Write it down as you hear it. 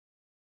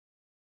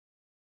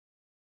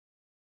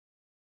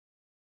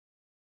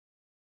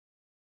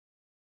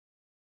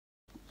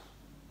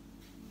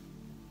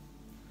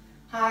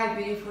Hi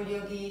beautiful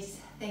yogis,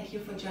 thank you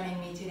for joining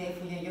me today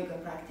for your yoga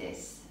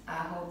practice. I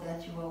hope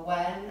that you are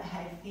well,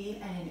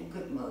 healthy and in a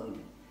good mood.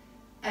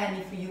 And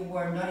if you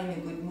were not in a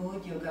good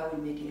mood, yoga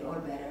will make it all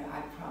better,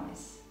 I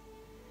promise.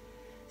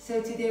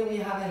 So today we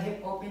have a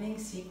hip opening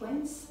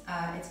sequence.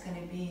 It's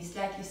going to be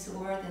slightly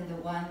slower than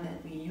the one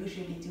that we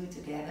usually do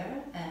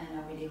together, and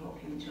I really hope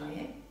you enjoy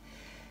it.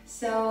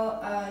 So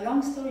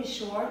long story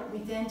short, we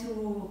tend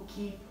to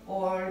keep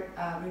all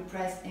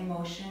repressed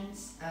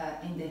emotions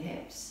in the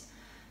hips.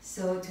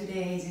 So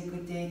today is a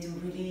good day to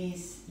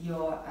release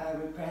your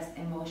repressed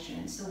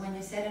emotions. So when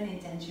you set an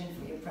intention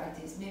for your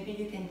practice, maybe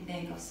you can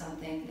think of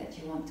something that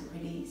you want to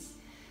release.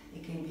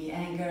 It can be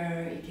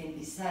anger, it can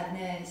be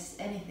sadness,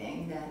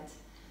 anything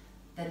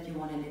that you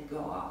want to let go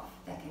of.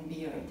 That can be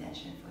your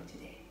intention for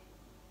today.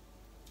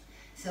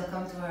 So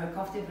come to a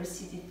comfortable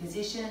seated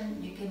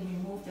position. You can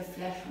remove the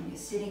flesh from your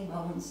sitting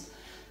bones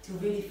to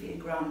really feel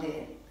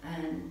grounded,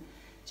 and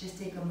just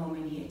take a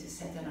moment here to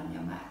settle on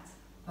your mat.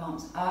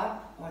 Palms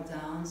up or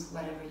down,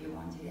 whatever you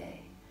want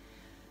today.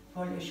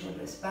 Fold your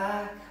shoulders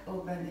back,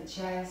 open the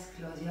chest,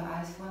 close your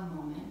eyes for a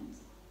moment.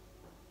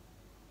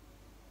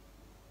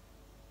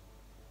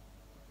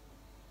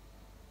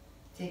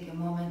 Take a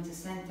moment to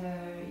center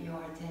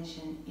your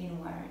attention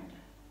inward.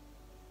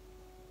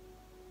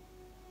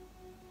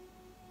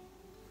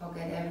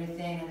 Forget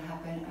everything that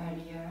happened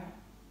earlier.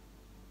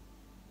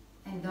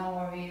 And don't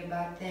worry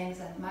about things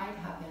that might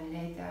happen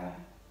later.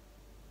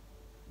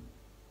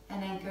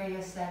 And anchor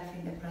yourself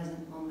in the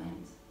present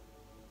moment.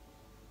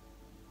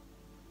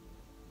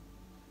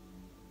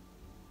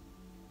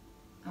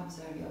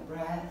 Observe your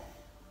breath.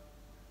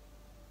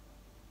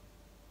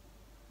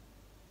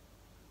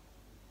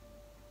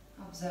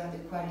 Observe the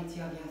quality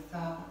of your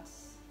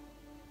thoughts.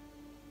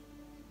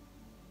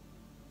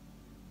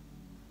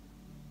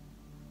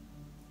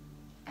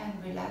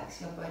 And relax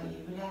your body.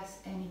 Relax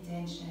any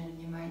tension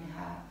you might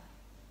have.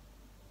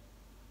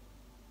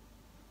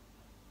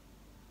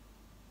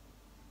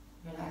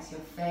 Relax your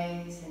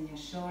face and your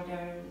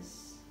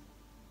shoulders.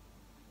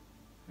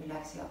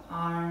 Relax your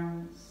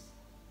arms.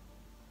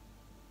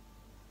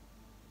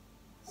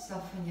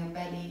 Soften your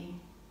belly.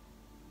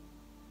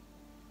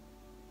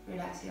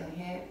 Relax your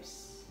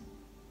hips,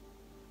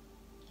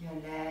 your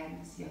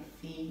legs, your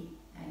feet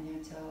and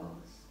your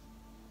toes.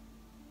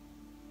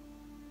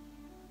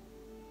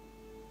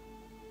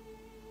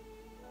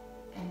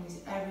 And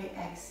with every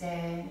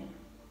exhale,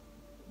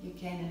 you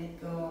can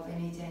let go of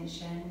any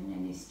tension,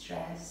 any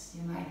stress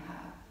you might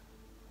have.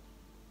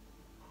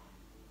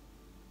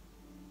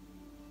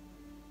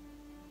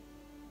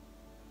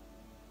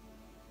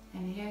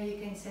 And here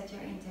you can set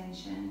your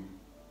intention.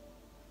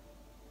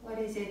 What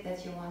is it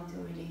that you want to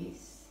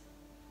release?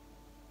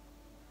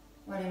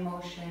 What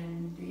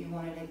emotion do you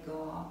want to let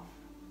go of?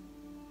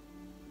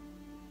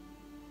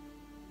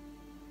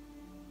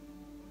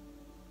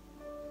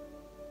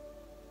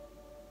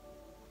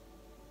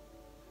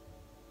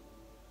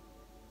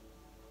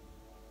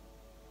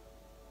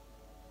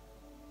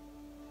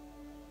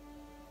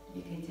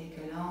 You can take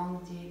a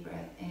long, deep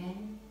breath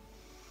in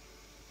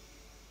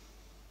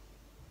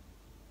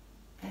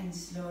and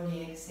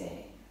slowly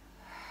exhale.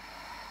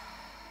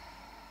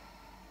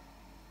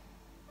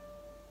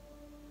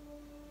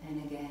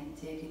 And again,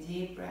 take a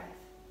deep breath.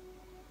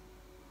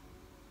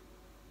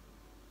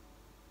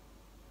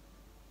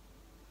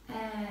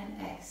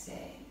 And exhale.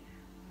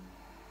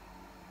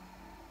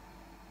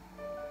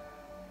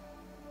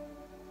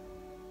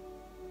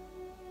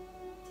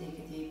 Take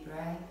a deep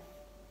breath.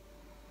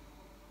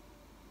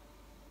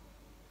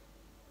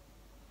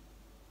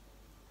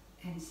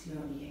 And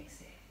slowly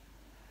exhale.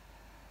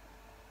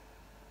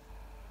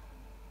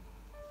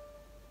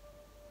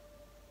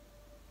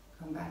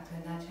 Come back to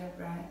a natural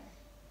breath.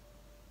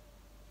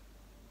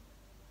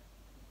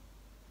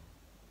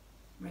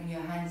 Bring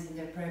your hands in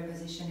the prayer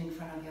position in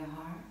front of your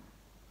heart.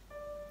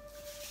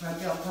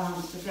 Rub your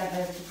palms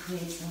together to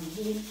create some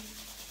heat.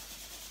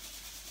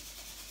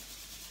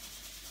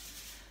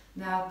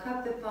 Now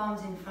cup the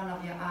palms in front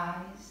of your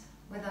eyes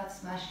without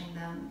smashing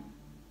them.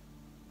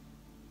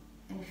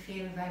 And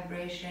feel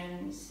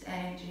vibrations,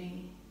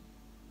 energy.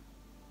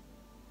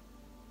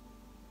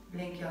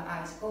 Blink your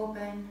eyes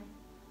open,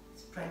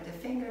 spread the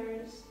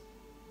fingers,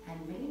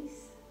 and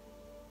release.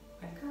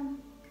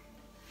 Welcome.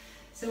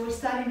 So we're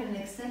starting an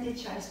extended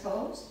child's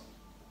pose.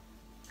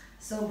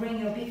 So bring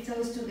your big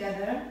toes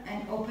together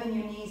and open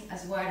your knees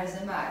as wide as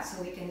the mat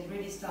so we can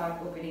really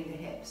start opening the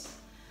hips.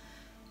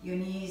 Your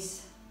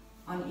knees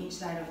on each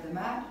side of the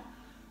mat.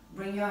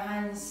 Bring your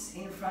hands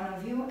in front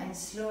of you and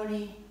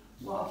slowly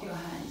walk your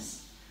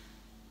hands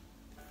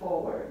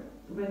forward.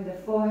 Bring the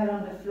forehead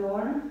on the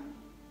floor.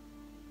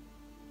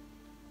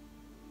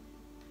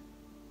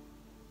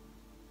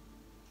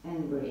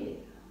 And breathe.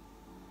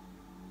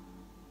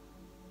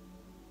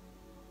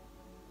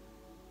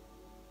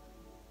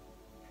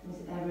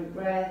 With every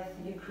breath,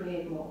 you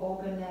create more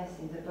openness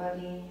in the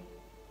body.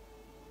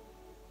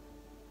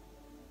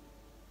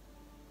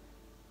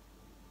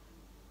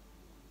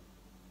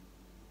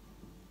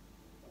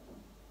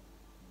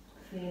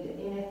 Feel the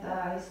inner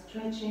thighs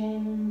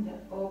stretching, the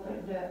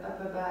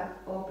upper back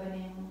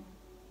opening.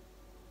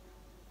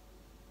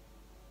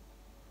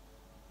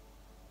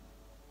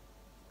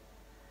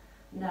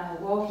 Now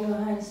walk your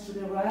hands to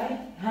the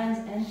right, hands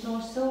and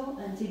torso,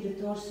 until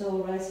the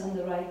torso rests on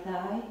the right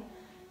thigh.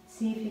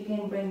 See if you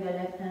can bring the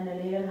left hand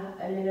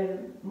a little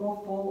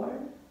more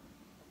forward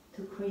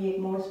to create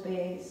more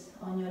space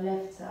on your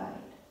left side.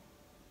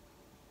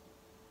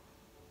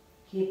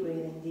 Keep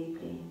breathing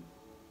deeply.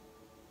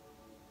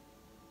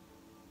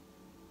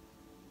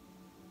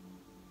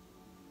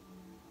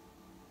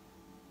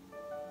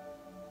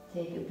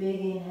 Take a big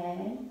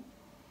inhale.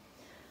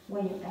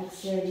 When you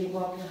exhale, you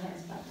walk your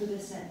hands back to the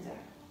center.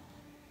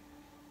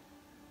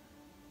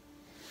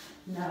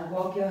 Now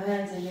walk your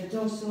hands and your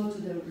torso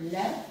to the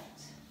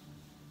left.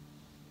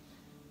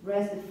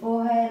 Rest the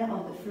forehead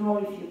on the floor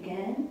if you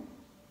can.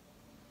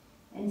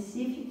 And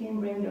see if you can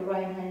bring the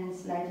right hand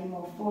slightly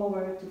more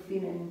forward to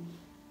feel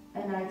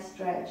a nice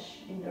stretch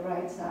in the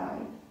right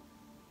side.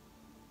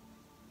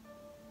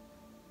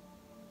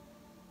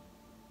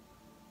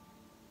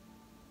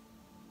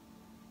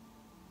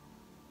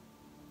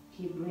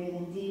 Keep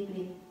breathing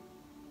deeply.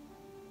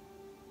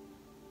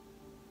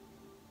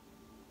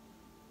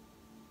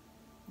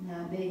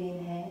 Now big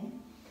inhale.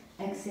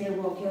 Exhale,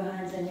 walk your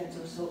hands and your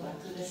torso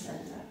back to the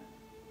center.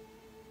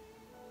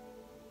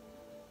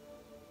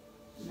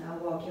 Now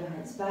walk your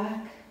hands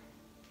back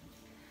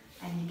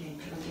and you can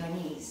close your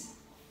knees.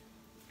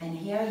 And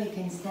here you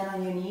can stand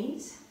on your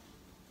knees.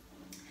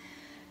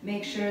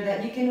 Make sure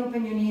that you can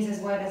open your knees as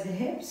wide as the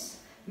hips.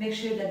 Make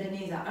sure that the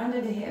knees are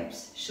under the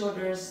hips,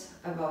 shoulders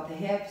above the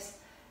hips,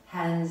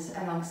 hands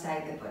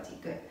alongside the body.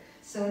 Good.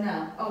 So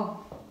now,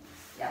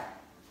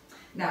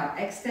 Now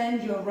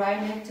extend your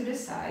right leg to the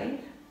side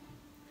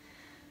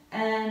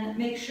and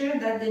make sure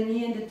that the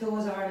knee and the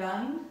toes are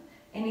aligned.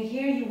 And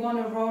here you want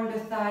to roll the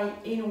thigh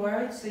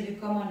inward so you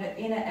come on the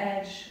inner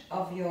edge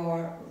of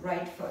your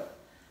right foot.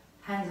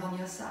 Hands on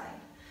your side.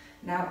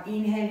 Now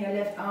inhale your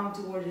left arm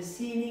toward the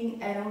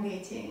ceiling,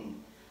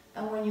 elongating.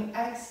 And when you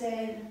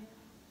exhale,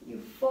 you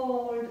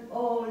fold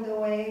all the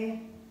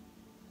way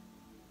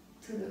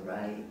to the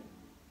right.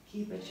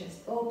 Keep your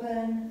chest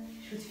open.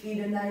 Should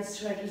feel a nice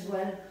stretch as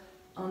well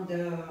on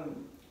the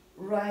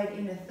right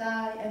inner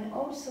thigh and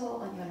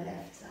also on your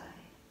left side.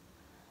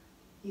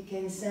 You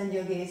can send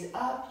your gaze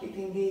up, you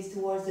can gaze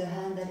towards the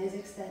hand that is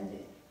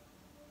extended.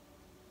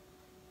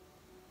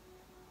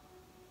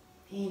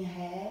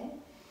 Inhale,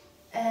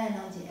 and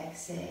on the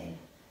exhale,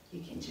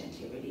 you can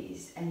gently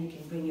release and you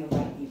can bring your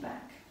right knee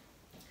back.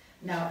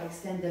 Now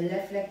extend the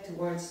left leg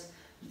towards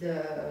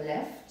the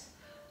left.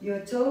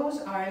 Your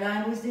toes are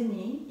aligned with the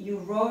knee. You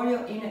roll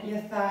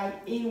your thigh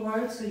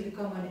inward so you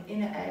come on the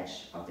inner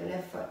edge of the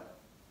left foot.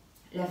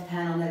 Left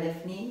hand on the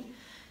left knee.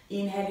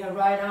 Inhale your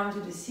right arm to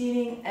the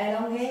ceiling,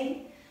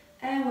 elongate.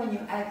 And when you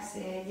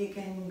exhale, you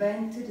can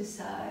bend to the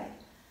side.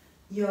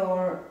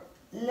 Your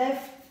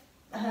left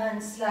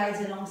hand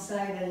slides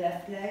alongside the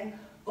left leg.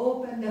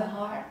 Open the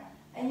heart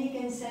and you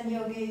can send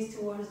your gaze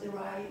towards the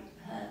right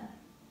hand.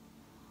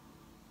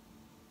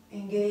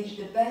 Engage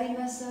the belly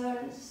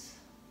muscles.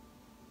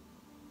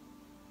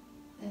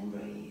 And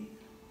breathe.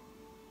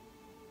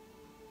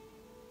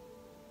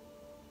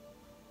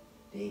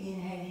 Big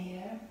inhale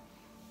here.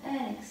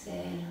 And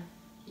exhale.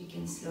 You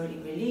can slowly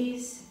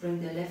release. Bring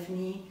the left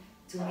knee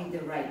to meet the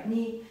right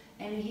knee.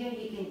 And here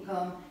you can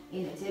come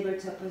in a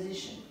tabletop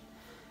position.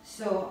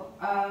 So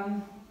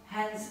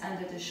hands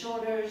under the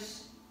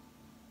shoulders,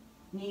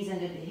 knees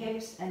under the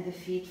hips, and the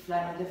feet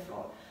flat on the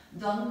floor.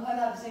 Don't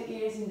collapse the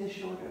ears in the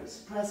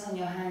shoulders. Press on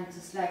your hand to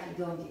slightly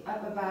down the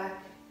upper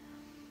back.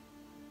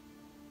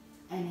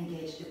 And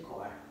engage the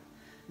core.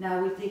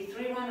 Now we take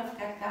 3 rounds of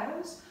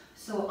cat-cows.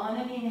 So on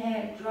an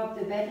inhale, drop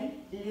the belly,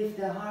 lift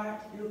the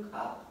heart, look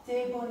up,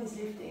 tailbone is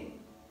lifting.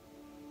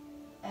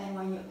 And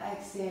when you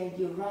exhale,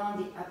 you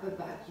round the upper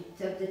back. You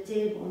tuck the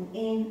tailbone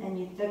in and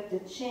you tuck the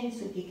chin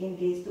so you can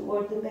gaze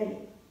toward the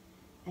belly.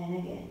 And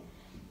again,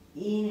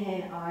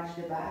 inhale, arch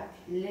the back,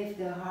 lift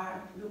the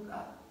heart, look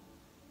up.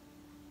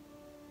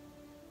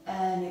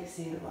 And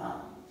exhale,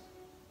 round.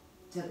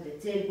 Tuck the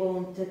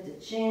tailbone, tuck the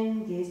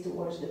chin, gaze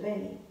towards the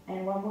belly.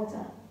 And one more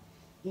time.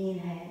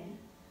 Inhale.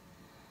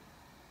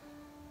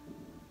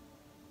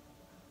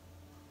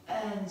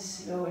 And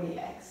slowly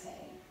exhale.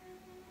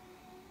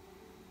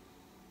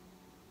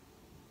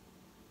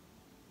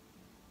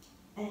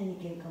 And you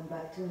can come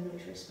back to a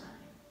neutral spine.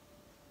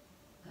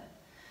 Good.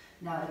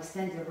 Now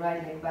extend the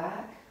right leg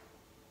back,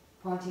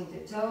 pointing the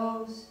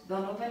toes,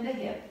 don't open the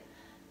hip,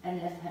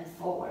 and left hand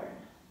forward.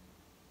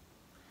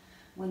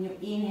 When you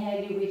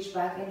inhale, you reach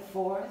back and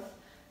forth,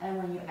 and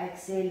when you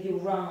exhale, you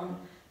round.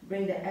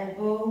 Bring the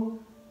elbow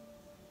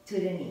to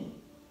the knee.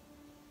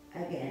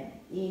 Again,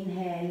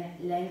 inhale,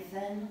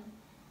 lengthen,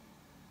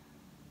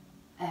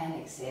 and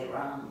exhale,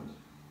 round.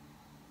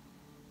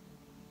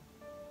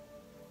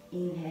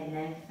 Inhale,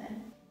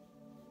 lengthen,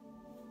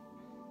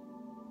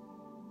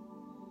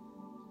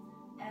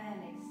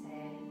 and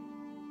exhale,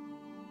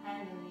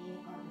 hand and knee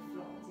on the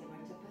floor,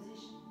 tabletop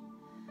position.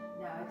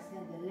 Now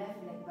extend the left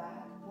leg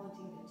back,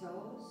 pointing the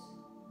toes,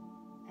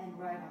 and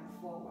right arm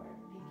forward,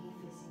 pinky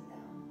facing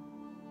down.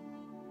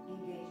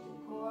 Engage the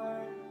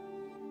core,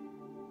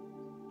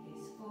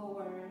 gaze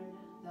forward,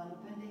 don't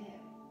open the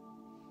hip.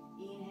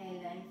 Inhale,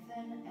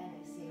 lengthen, and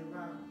exhale,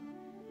 round.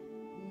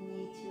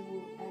 Knee to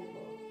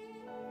elbow.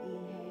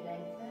 Inhale,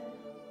 lengthen,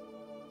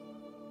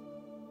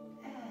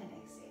 and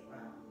exhale,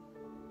 round.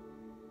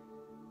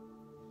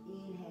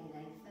 Inhale,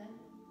 lengthen,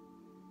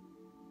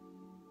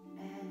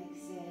 and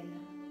exhale,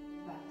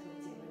 back to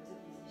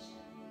tabletop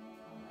position.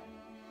 Alright.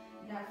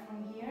 Now from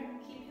here,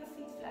 keep your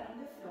feet flat on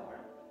the floor.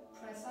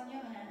 Press on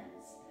your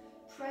hands.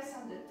 Press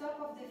on the top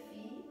of the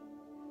feet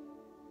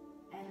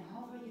and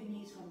hover your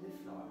knees from the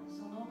floor.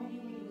 So normally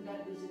we do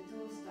that with the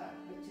toes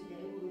tucked, but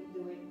today we will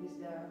do it with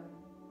the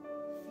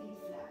feet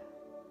flat.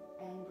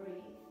 And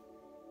breathe.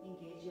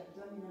 Engage your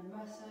abdominal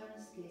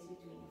muscles, gaze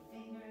between your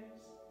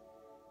fingers.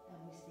 And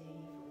we stay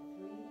here for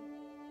 3,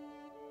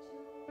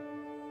 2,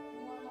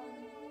 1,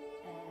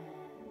 and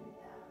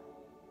down.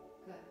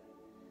 Good.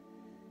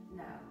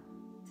 Now,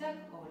 tuck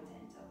all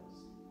 10 toes.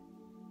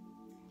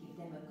 Give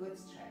them a good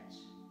stretch.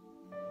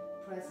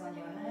 Press on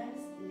your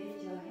hands,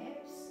 lift your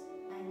hips,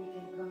 and you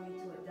can come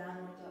into a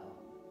downward dog.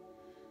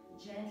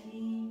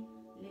 Gently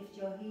lift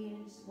your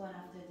heels one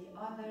after the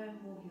other,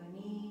 move your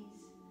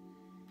knees.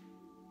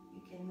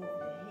 You can move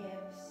the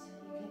hips.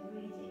 You can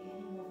really take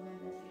any movement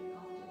that feels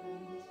comfortable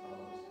in this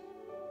pose.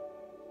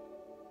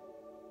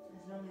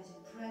 As long as you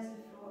press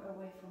the floor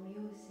away from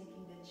you,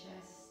 sinking the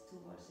chest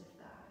towards the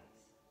thighs.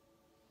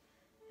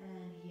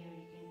 And here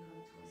you can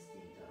come to a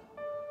still dog.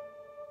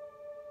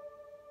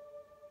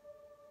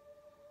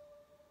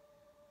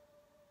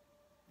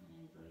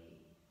 And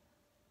breathe.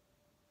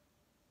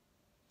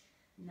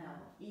 Now,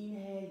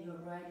 inhale your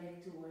right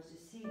leg towards the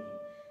ceiling.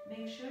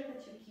 Make sure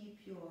that you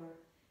keep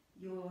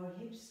your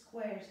hips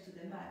squares to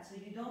the mat, so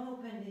you don't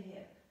open the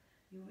hip.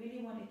 You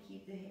really want to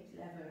keep the hips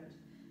leveled.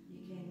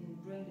 You can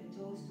bring the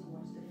toes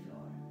towards the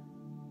floor.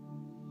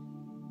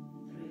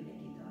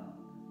 Three-legged dog.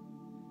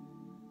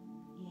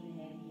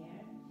 Inhale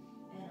here,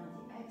 and on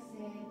the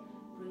exhale,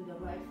 bring the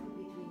right foot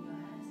between your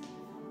hands at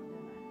the front of the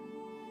mat.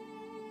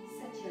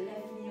 Set your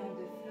left knee on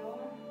the floor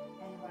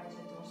and right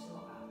your torso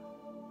up.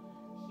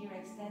 Here,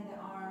 extend the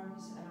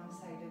arms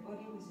alongside the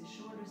body with the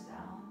shoulders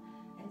down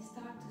and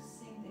start to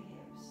sink the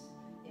hips.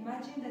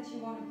 Imagine that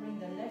you want to bring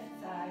the left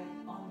thigh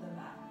on the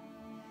mat.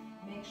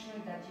 Make sure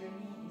that your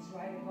knee is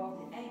right above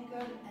the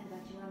ankle and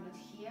that you are not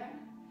here.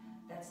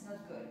 That's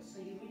not good.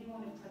 So you really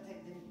want to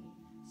protect the knee.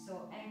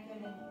 So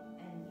ankle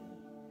and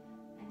knee.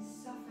 And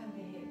soften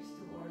the hips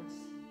towards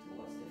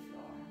the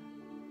floor.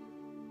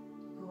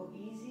 Go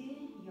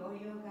easy. Your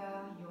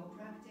yoga, your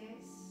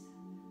practice.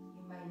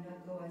 You might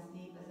not go as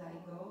deep as I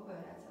go, but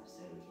that's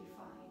absolutely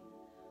fine.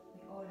 We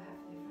all have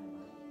different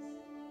bodies.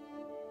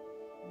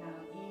 Now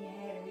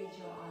inhale, reach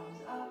your arms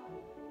up,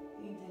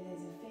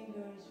 interlace the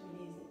fingers,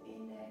 release the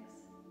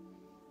index,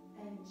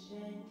 and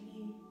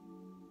gently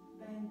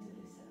bend to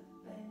the side,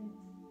 bend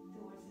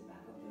towards the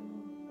back of the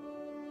room.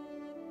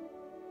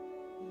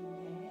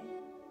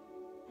 Inhale,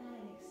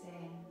 and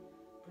exhale.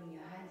 Bring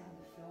your hands on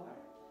the floor,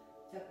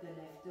 tuck the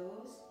left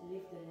toes,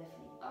 lift the left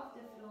knee off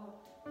the floor,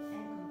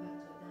 and come back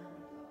to a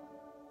downward dog.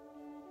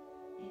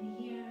 And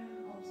here,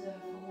 observe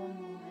for one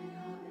moment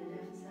how the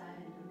left side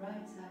and the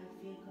right side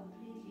feel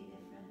completely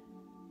different.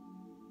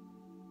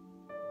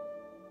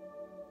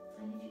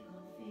 And if you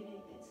can't feel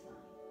it, that's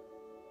fine.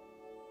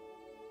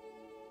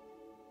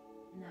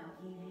 Now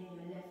inhale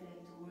your left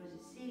leg towards the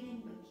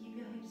ceiling, but keep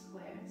your hips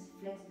squared.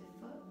 Flex the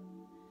foot.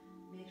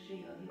 Make sure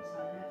your hips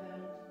are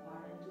leveled,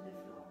 parallel to the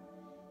floor.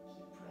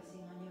 Keep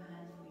pressing on your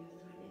hand for your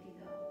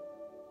three-legged dog.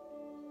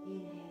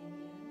 Inhale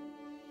here.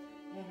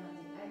 And on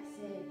the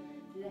exhale,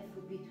 left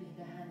foot between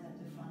the hands at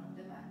the front of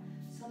the mat.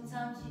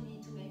 Sometimes you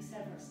need to make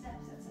several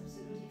steps, that's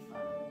absolutely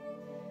fine.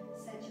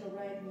 Set your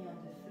right knee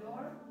on the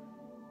floor,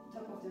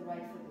 top of the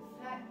right foot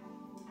flat,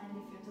 and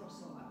lift your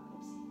torso up.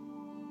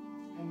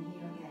 And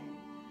here again,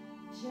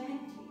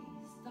 gently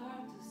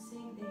start to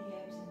sink the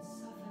hips and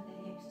soften the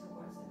hips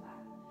towards the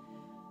mat.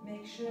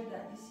 Make sure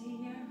that you see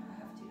here, I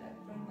have to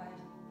bring my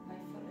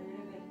foot a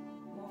little bit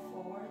more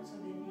forward so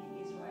the knee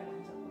is right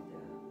on top of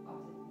the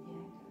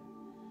ankle.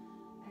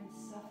 And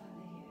soften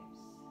the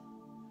hips.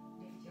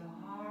 Lift your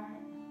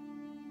heart.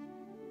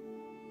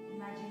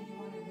 Imagine you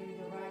want to bring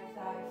the right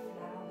thigh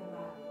flat on the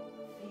mat.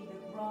 Feel the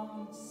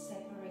ground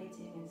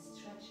separating and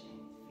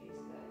stretching. It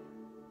feels good.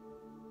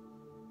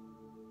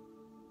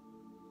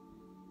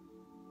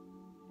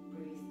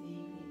 Breathe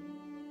deeply.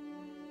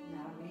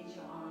 Now reach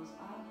your arms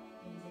up,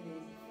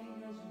 interlace the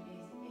fingers,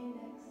 release the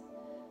index,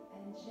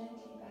 and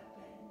gently back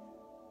bend,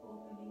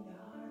 opening the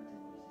heart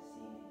towards the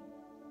ceiling.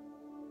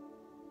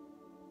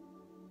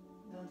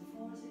 Don't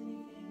force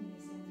anything,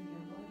 listen to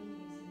your body,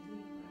 listen to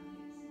your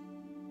practice.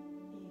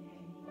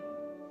 Inhale here,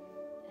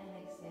 and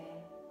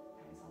exhale,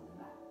 hands on the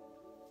mat.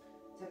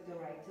 Tuck the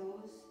right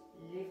toes,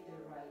 lift the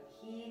right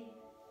heel,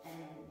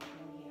 and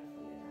come here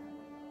for your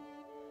downward dog.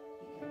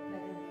 You can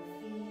pedal your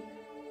feet.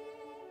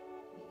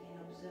 You can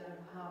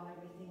observe how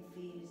everything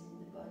feels in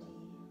the body.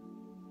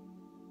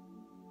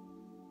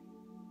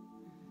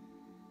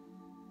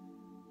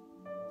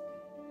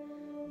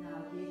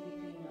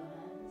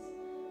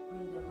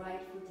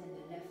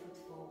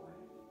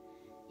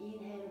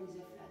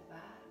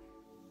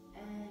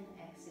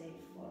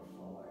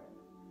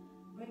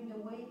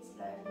 weight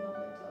slightly on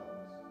the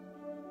toes.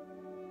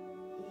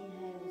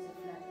 Inhale with a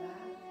flat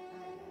back,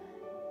 again,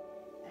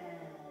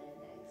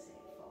 and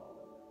exhale,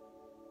 fold.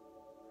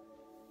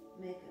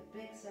 Make a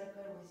big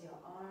circle with your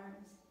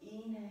arms.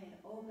 Inhale,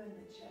 open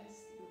the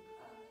chest, look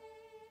up,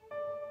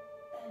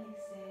 and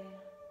exhale,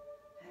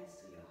 hands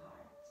to your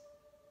heart.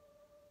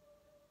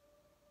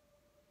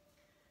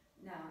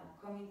 Now,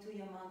 coming to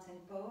your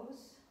mountain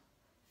pose.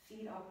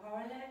 Feet are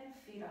parallel,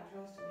 feet are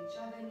close to each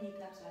other,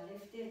 kneecaps are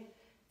lifted,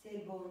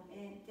 tailbone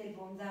in,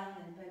 tailbone down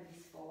and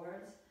pelvis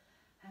forwards.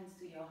 Hands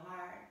to your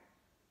heart,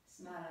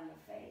 smile on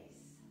your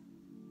face.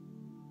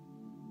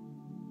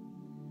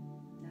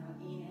 Now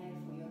inhale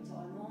for your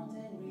tall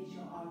mountain, reach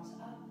your arms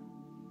up,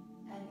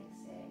 and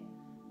exhale,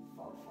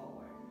 fall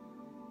forward.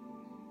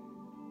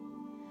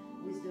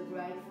 With the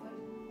right foot,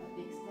 a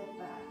big step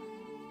back.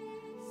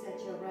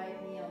 Set your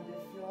right knee on the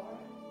floor.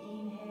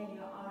 Inhale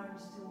your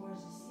arms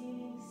towards the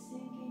ceiling,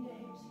 sinking the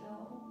hips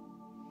low.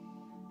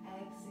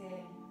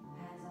 Exhale,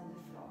 hands on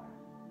the floor.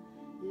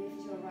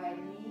 Lift your right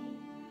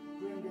knee,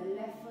 bring the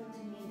left foot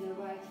to meet the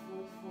right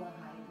foot for a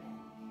high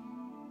plank.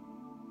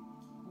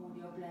 Hold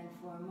your plank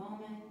for a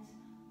moment,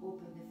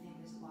 open the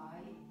fingers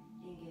wide,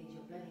 engage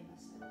your belly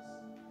muscles.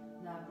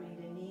 Now bring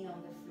the knee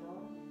on the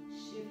floor,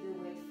 shift the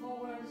weight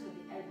forward so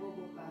the elbow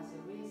goes past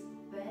the wrist,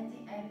 bend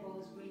the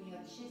elbows, bring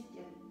your chin,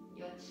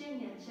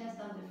 your chest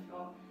on the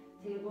floor,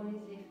 tailbone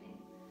is lifting.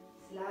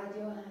 Slide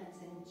your hands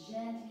and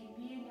gently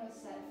peel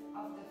yourself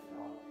off the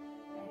floor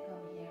and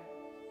come here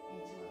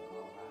into a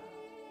cobra.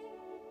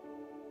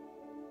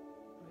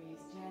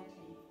 Breathe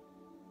gently.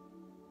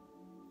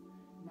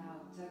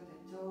 Now tuck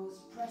the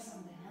toes, press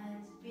on the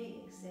hands,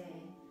 big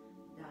exhale,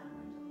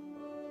 downward dog.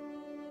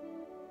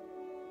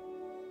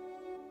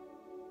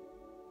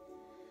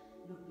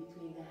 Look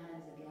between the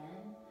hands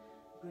again.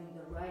 Bring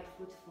the right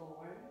foot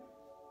forward.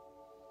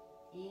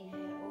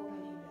 Inhale,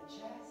 opening the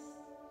chest.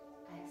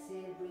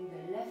 Exhale, bring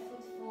the left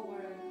foot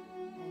forward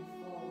and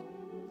fold,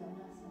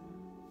 Uttanasana.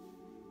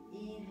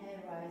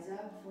 Inhale, rise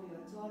up for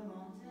your tall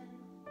mountain.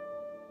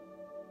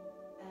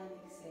 And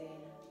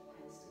exhale,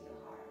 hands to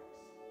your heart.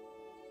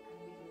 And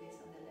we do this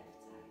on the left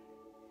side.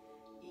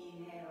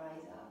 Inhale,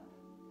 rise up.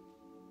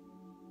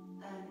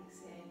 And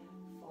exhale,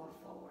 fall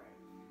forward.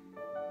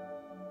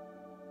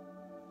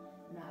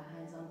 Now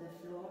hands on the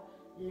floor,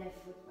 left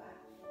foot back.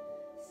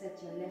 Set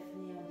your left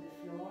knee on the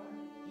floor.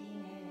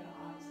 Inhale your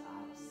arms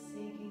up,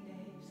 sinking the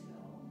hips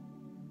low.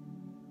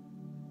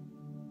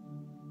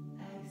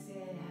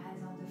 Exhale,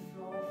 hands on the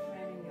floor,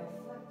 framing your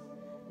foot.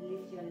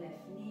 Lift your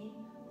left knee,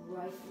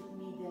 right foot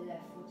meet the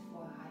left foot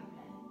for a high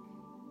plank.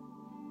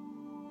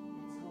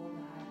 Let's hold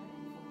the high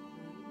plank for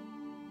 3,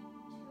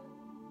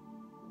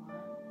 2,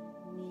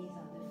 1. Knees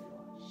on the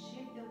floor.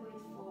 Shift the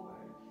weight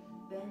forward.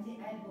 Bend the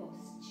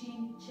elbows,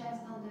 chin,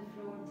 chest on the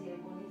floor,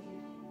 tailbone is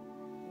lifted.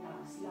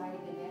 Now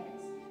slide the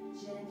legs,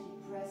 gently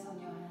press on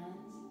your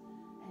hands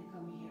and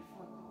come here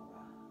for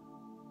cobra.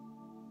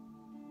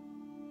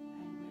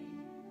 And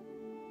breathe.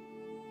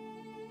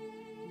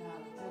 Now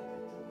tuck the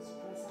toes,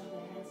 press on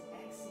the hands,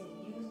 exhale,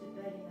 use the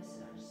belly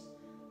muscles,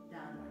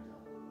 downward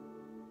dog.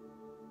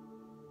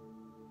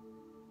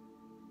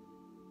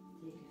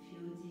 Take a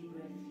few deep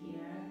breaths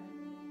here,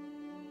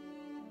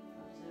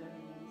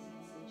 observing any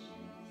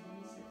sensations,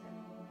 any subtle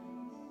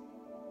movements.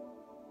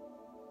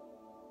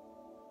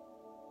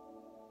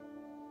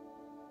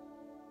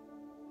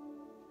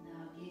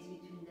 Gaze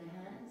between the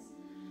hands,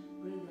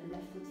 bring the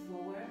left foot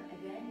forward.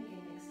 Again, you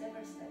can make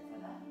several steps for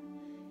that.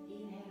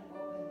 Inhale,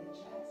 open the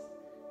chest,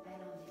 and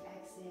on the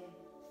exhale,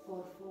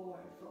 fall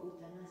forward for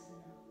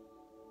Uttanasana.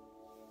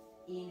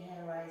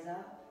 Inhale, rise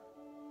up,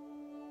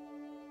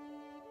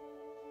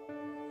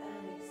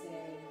 and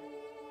exhale,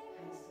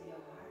 hands to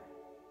your heart.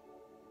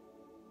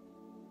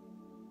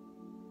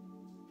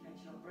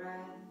 Catch your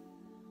breath.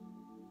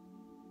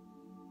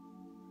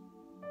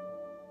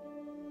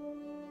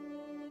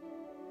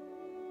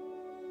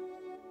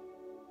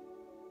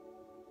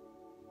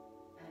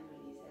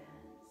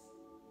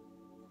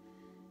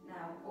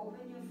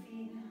 Open your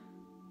feet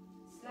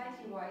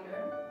slightly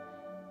wider,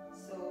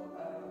 so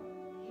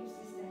hips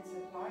distance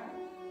apart.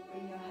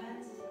 Bring your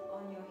hands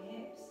on your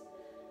hips,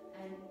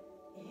 and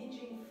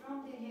hinging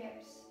from the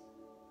hips,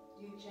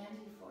 you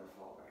gently fall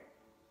forward.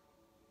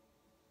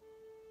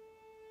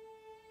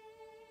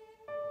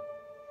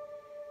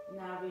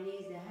 Now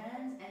release the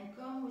hands and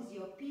come with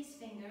your peace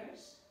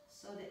fingers,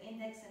 so the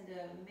index and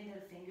the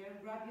middle finger,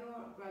 grab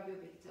your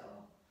big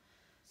toe.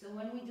 So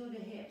when we do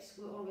the hips,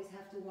 we always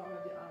have to warm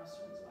up the arms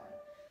as well.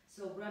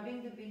 So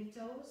grabbing the big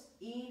toes,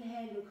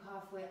 inhale, look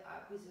halfway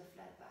up with a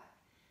flat back.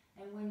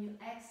 And when you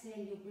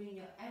exhale, you bring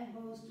your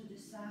elbows to the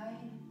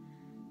side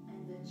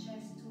and the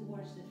chest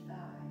towards the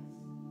thighs.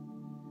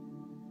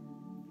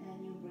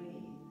 And you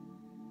breathe.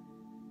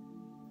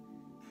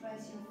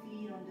 Press your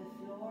feet on the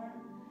floor,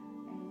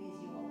 and with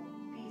your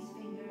peace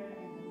finger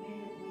and the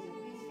middle, with your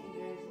peace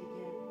fingers, you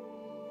can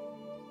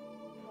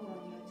pull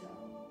on your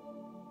toe.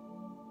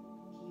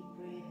 Keep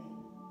breathing.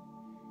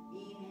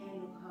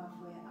 Inhale, look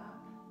halfway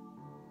up.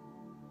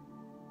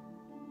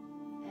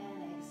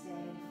 And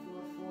exhale,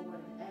 fall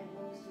forward,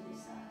 elbows to the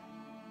side.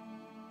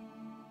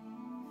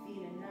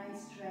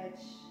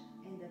 stretch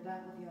in the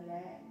back of your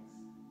legs.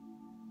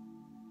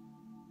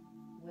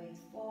 Weight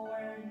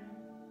forward,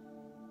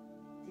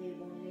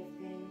 tailbone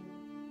lifting,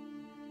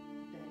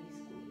 belly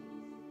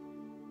squeeze.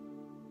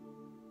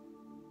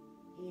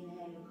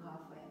 Inhale, look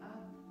halfway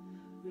up.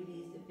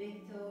 Release the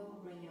big toe,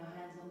 bring your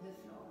hands on the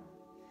floor.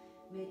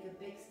 Make a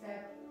big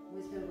step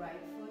with the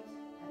right foot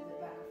at the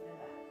back of the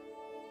mat.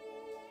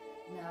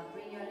 Now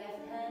bring your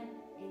left hand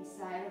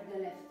inside of the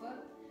left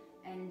foot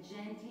and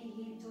gently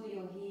heel to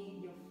your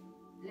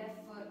left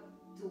foot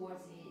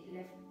towards the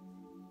left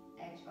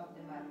edge of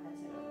the mat. That's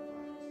a lot of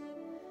work.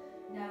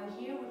 Now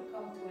here we'll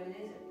come to a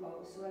lizard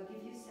pose. So I'll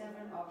give you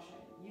several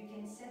options. You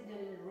can set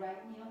the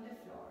right knee on the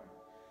floor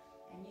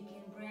and you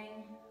can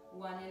bring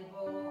one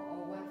elbow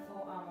or one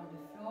forearm on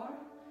the floor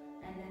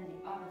and then the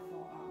other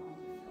forearm on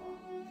the floor.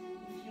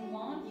 If you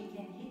want, you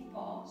can hit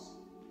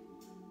pause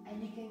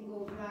and you can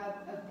go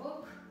grab a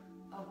book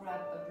or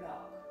grab a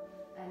block.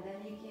 And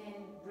then you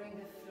can bring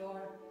the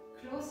floor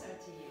closer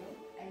to you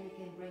and you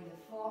can bring the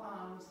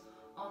forearms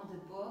on the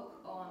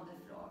book or on the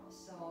floor.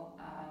 So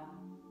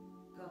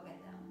go get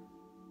them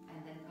and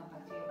then come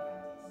back to your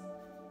practice.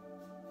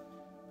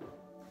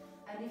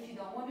 And if you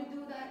don't want to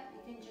do that,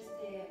 you can just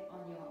stay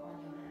on your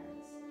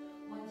hands.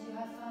 Once you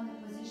have found the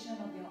position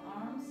of your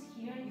arms,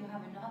 here you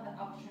have another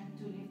option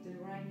to lift the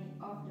right knee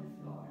off the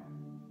floor.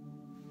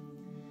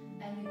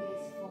 And you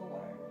gaze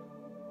forward.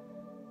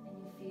 And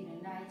you feel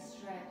a nice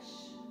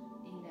stretch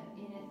in the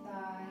inner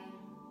thigh,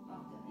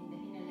 in the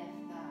inner left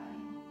thigh.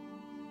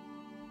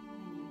 And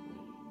you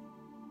breathe.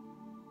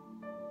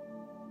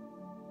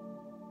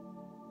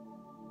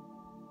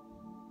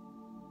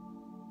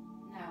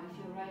 Now if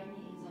your right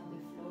knee is on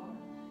the floor,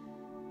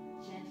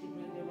 gently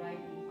bring the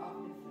right knee off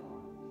the floor.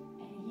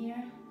 And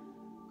here,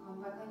 come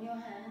back on your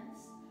hands.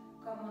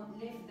 Come on,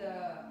 lift the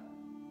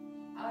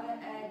outer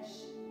edge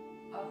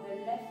of the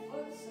left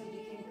foot so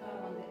you can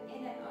come on the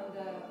edge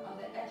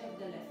of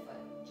the left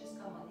foot. Just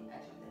come on the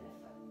edge of the left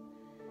foot.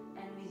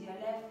 And with your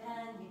left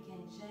hand, you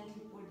can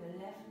gently pull the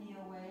left knee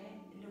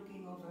away,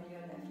 looking over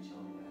your left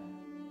shoulder.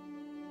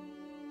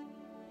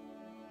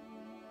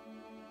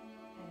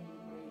 And you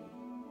breathe.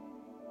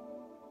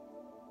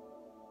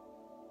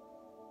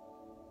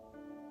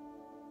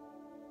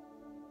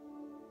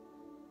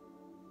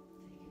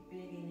 Take a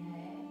big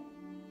inhale.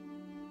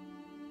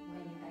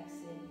 When you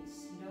exhale, you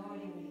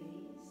slowly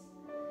release.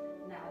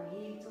 Now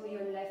heel to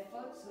your left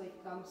foot so it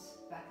comes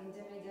back in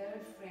the middle.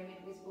 Frame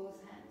it with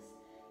both hands.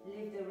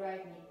 Lift the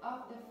right knee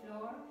off the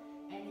floor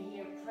and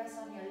here press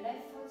on your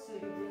left foot so you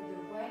bring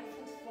the right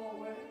foot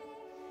forward.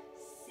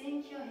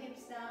 Sink your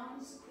hips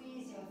down,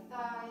 squeeze your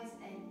thighs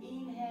and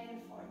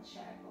inhale for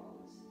chair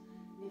pose.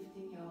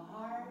 Lifting your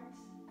heart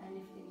and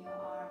lifting your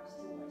arms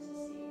towards the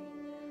ceiling.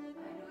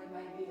 I know it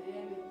might be a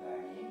little bit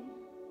burning.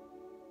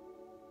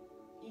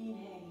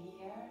 Inhale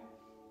here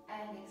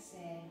and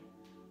exhale,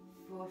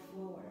 fold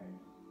forward.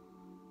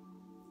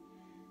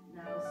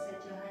 Now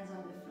set your hands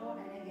on the floor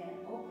and again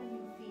open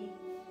your feet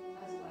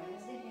as wide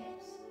as the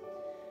hips.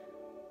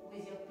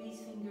 With your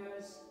peace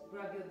fingers,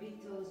 grab your big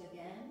toes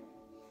again.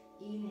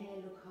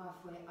 Inhale, look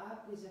halfway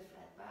up with a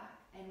flat back.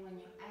 And when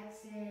you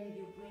exhale,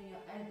 you bring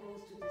your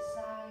elbows to the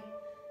side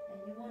and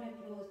you want to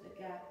close the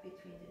gap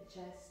between the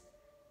chest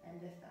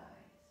and the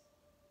thighs.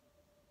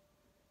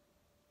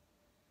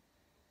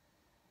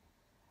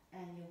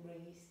 And you breathe.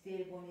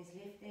 Tailbone is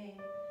lifting,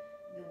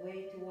 the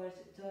weight towards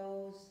the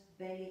toes,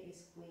 belly is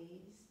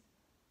squeezed.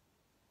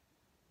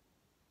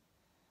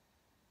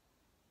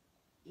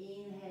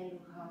 Inhale,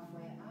 look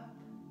halfway up.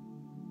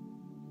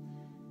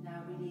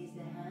 Now release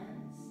the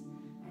hands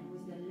and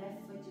with the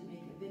left foot you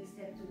make a big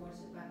step towards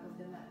the back of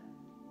the mat.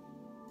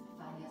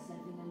 Find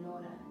yourself in a low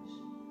lunge.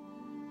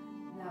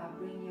 Now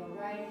bring your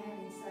right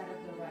hand inside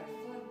of the right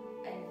foot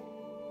and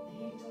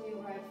heel to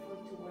your right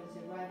foot towards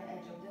the right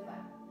edge of the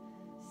mat.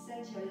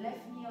 Set your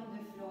left knee on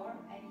the floor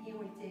and here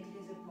we take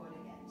lizard pose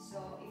again.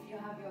 So if you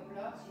have your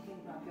blocks, you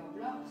can grab your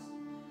blocks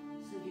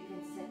so you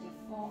can set your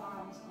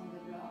forearms on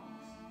the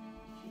blocks.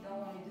 If you don't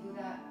want to do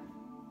that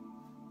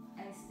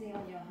and stay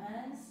on your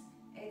hands,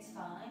 it's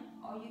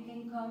fine. Or you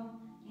can come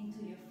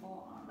into your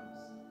forearms.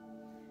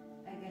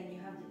 Again,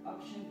 you have the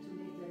option to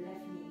lift the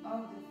left knee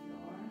off the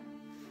floor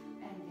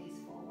and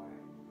gaze forward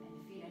and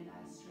feel a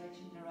nice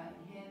stretch in the right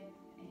hip,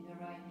 in the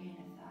right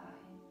inner thigh.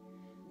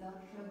 Don't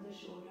shrug the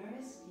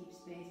shoulders, keep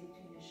space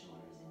between the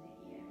shoulders and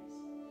the ears.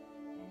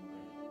 And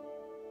breathe.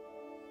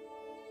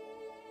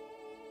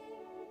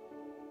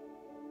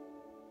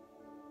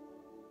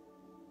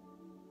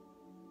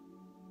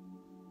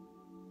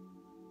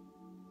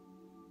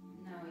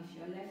 Now if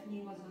your left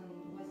knee was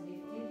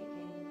lifted, you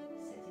can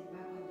set it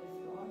back on the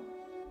floor.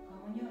 Come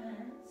on your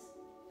hands.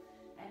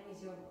 And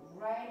with your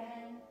right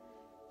hand,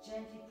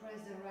 gently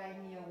press the right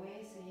knee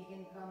away so you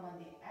can come on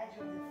the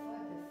edge of the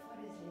foot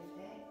is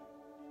lifted.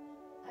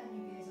 And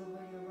you gaze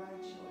over your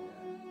right shoulder.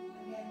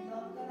 Again,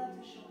 don't go down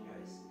to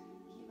shoulders.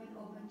 Keep an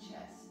open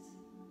chest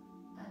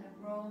and a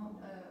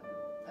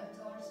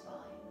tall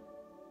spine.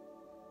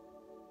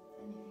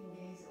 And you can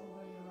gaze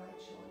over your right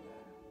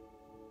shoulder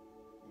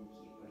and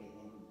keep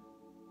breathing.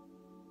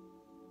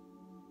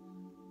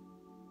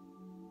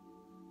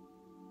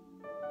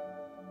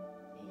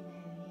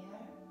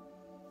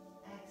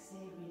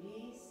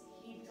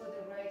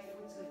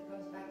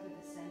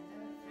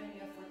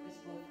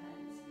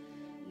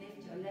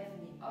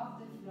 off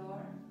the floor.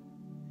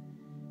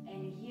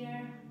 And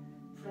here,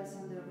 press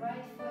on the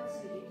right foot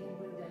so you can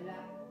bring the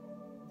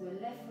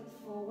left foot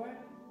forward.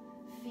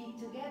 Feet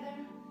together,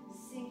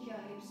 sink your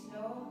hips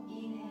low,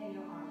 inhale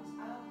your arms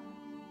up,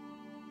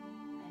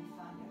 and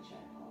find your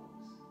chair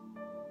pose.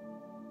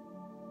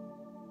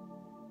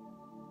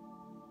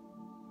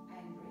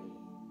 And breathe.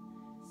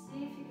 See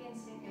if you can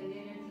sink a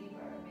little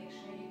deeper. Make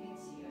sure you can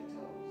see your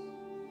toes.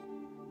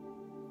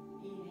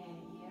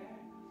 Inhale here,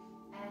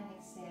 and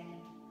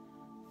exhale,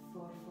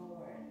 fold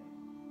forward.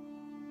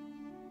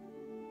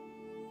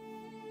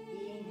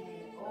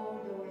 Inhale all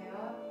the way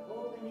up,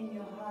 opening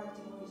your heart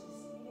towards the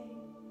ceiling.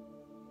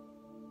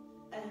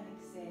 And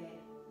exhale,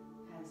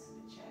 hands to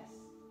the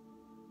chest,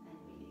 and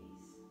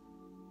release.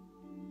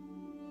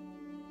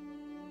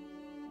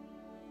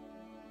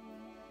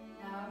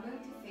 Now I'm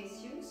going to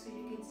face you so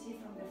you can see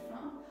from the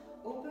front.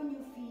 Open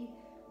your feet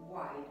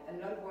wide, a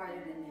lot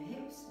wider than the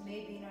hips,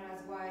 maybe not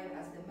as wide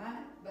as the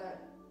mat,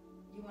 but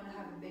you want to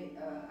have a big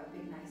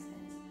nice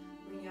stance.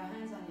 Bring your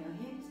hands on your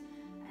hips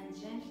and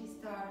gently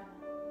start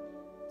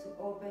to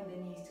open the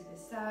knees to the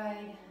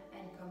side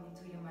and come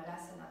into your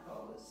Malasana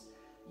pose,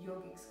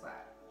 yogic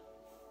squat.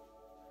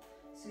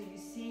 So you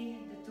see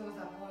the toes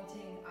are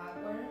pointing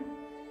outward,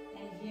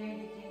 and here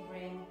you can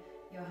bring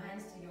your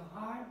hands to your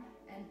heart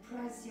and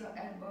press your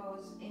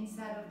elbows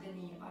inside of the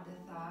knee or the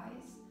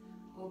thighs,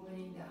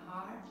 opening the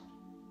heart.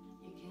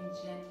 You can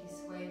gently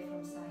sway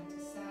from side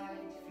to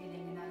side,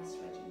 feeling a nice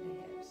stretch in the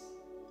hips.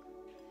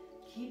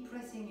 Keep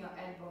pressing your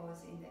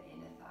elbows in the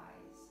inner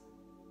thighs.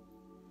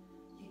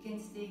 You can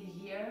stay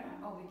here,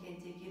 or we can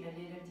take it a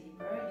little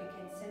deeper. You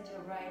can set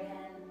your right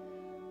hand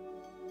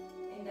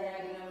in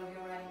diagonal of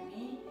your right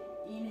knee.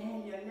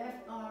 Inhale your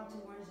left arm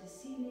towards the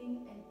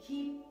ceiling and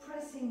keep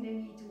pressing the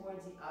knee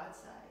towards the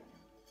outside.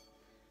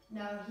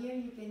 Now here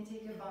you can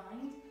take a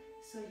bind,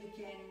 so you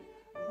can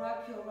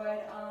wrap your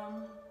right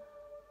arm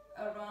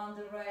around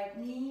the right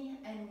knee,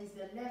 and with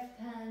the left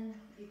hand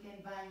you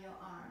can bind your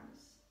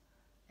arms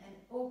and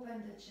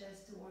open the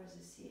chest towards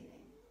the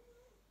ceiling.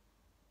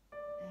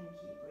 And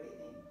keep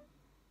breathing.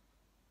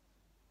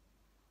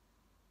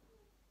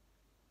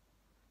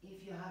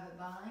 If you have a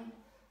bind,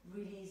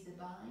 release the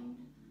bind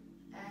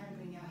and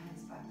bring your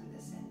hands back to the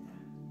center.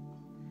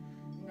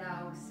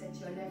 Now set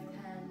your left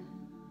hand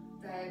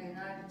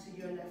diagonal to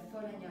your left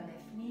foot and your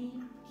left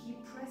knee.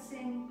 Keep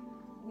pressing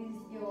with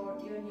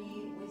your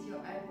knee, with your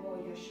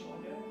elbow, your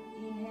shoulder.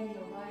 Inhale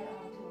your right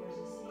arm towards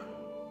the ceiling.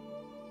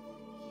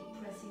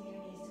 Keep pressing your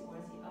knees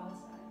towards the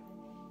outside.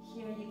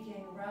 Here you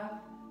can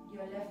wrap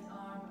your left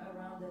arm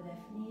around the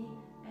left knee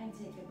and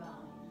take a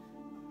bind.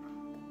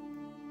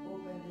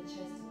 Open the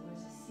chest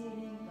towards the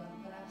ceiling,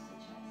 don't collapse the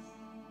chest.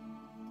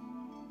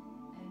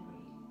 And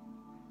breathe.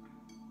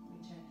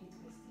 We're gently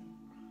twisting.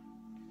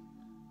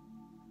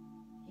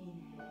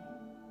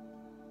 Inhale.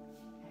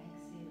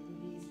 Exhale,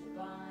 release the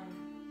bind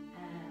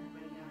and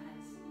bring your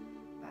hands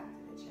back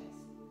to the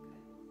chest. Good.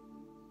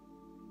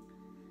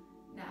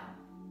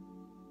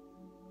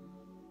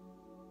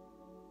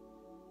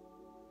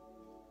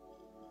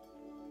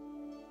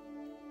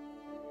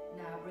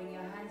 Now, bring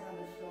your hands on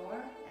the floor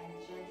and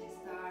gently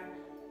start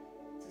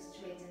to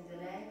straighten the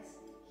legs,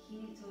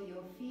 heel to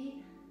your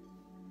feet.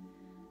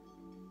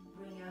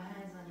 Bring your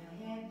hands on your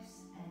hips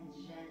and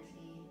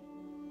gently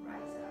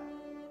rise up.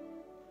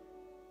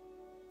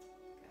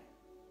 Okay.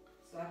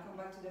 So I come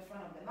back to the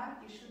front of the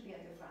mat. You should be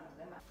at the front of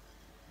the mat.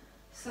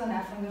 So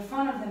now from the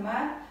front of the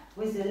mat,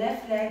 with the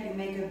left leg, you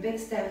make a big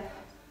step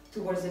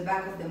towards the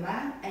back of the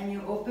mat and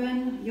you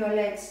open your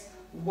legs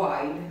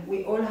wide.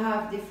 We all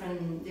have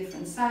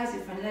different size,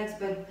 different legs,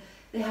 but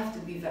they have to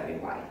be very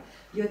wide.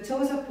 Your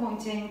toes are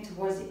pointing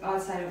towards the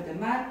outside of the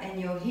mat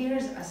and your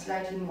heels are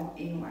slightly more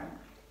inward.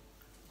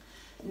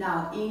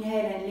 Now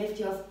inhale and lift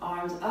your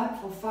arms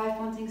up for 5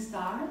 pointing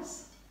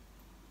stars.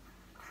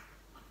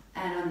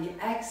 And on the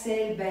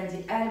exhale, bend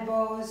the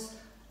elbows,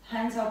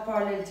 hands are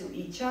parallel to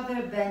each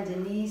other, bend the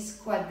knees,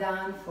 squat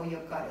down for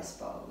your goddess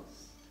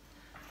pose.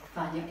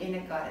 Find your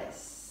inner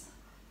goddess.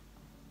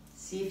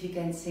 See if you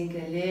can sink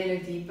a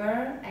little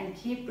deeper and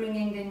keep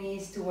bringing the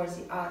knees towards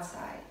the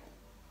outside.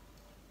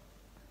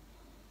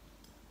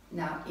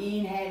 Now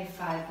inhale,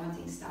 5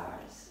 pointing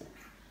stars.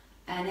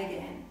 And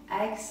again,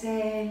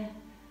 exhale,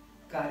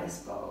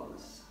 goddess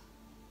pose.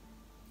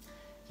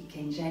 You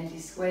can gently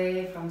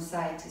sway from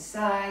side to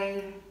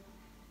side,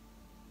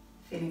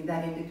 feeling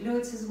that in the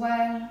glutes as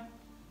well.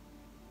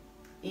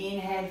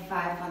 Inhale,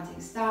 5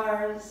 pointing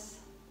stars.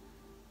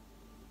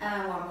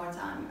 And one more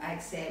time,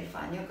 exhale,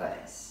 find your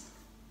goddess.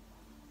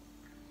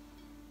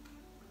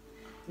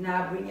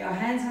 Now bring your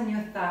hands on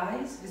your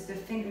thighs with the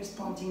fingers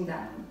pointing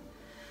down.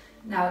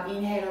 Now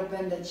inhale,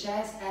 open the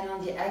chest, and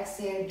on the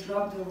exhale,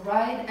 drop the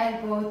right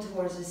elbow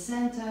towards the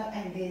center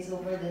and gaze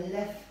over the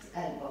left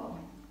elbow,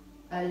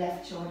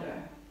 left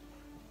shoulder.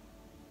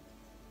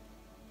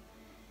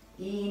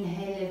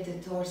 Inhale, lift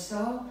the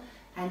torso,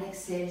 and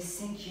exhale,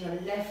 sink your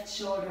left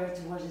shoulder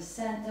towards the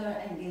center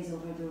and gaze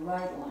over the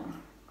right one.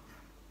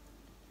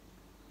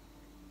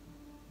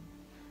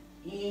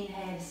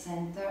 Inhale,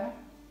 center.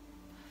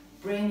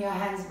 Bring your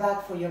hands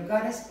back for your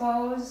goddess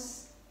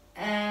pose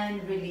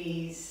and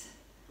release.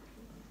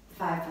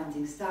 5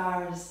 pointing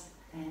stars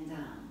and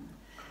down.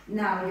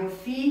 Now your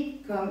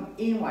feet come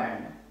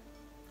inward.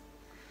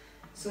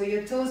 So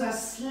your toes are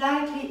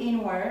slightly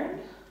inward.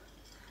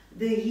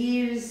 The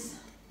heels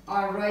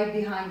are right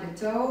behind the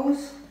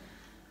toes.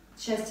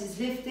 Chest is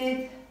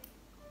lifted.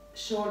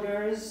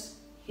 Shoulders,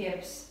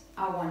 hips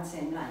are one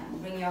same line.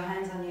 Bring your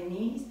hands on your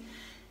knees.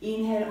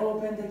 Inhale,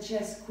 open the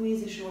chest,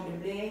 squeeze the shoulder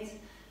blades.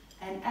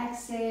 And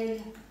exhale,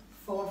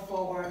 fold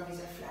forward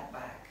with a flat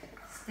back.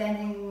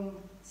 Standing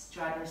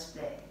straddle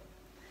split.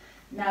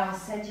 Now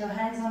set your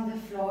hands on the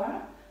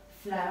floor,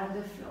 flat on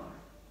the floor.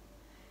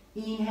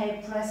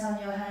 Inhale, press on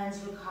your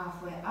hands, look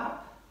halfway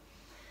up.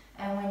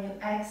 And when you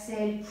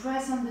exhale,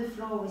 press on the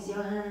floor with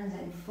your hands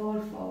and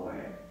fold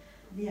forward.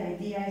 The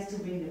idea is to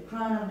bring the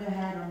crown of the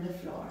head on the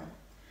floor.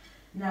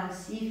 Now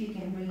see if you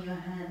can bring your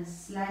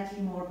hands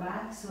slightly more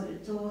back so the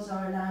toes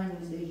are aligned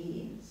with the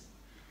heels.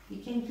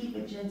 You can keep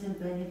a gentle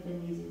bend if the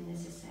knees is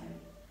necessary.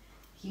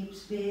 Keep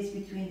space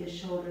between the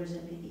shoulders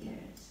and the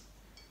ears.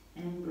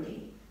 And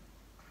breathe.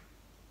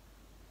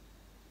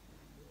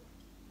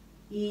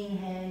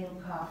 Inhale,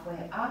 look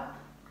halfway up.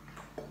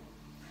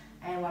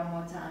 And one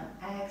more time.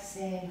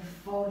 Exhale,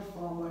 fold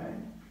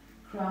forward.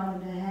 Crown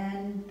of the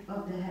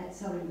head,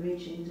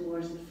 reaching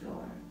towards the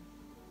floor.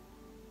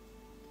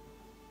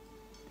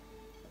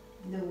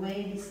 The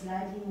weight is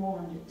slightly more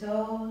on the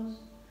toes,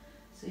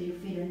 so you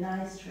feel a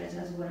nice stretch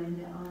as well in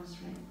the arm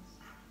strength.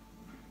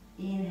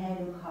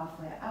 Inhale, look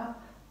halfway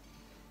up.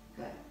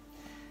 Good.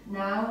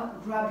 Now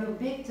grab your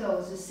big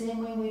toes the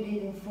same way we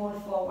did in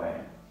fold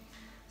forward.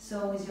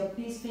 So with your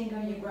peace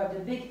finger, you grab the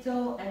big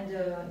toe and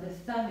the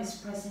thumb is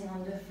pressing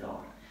on the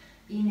floor.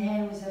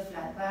 Inhale with a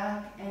flat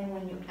back, and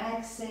when you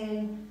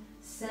exhale,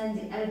 send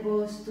the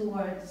elbows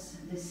towards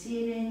the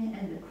ceiling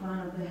and the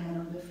crown of the head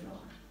on the floor.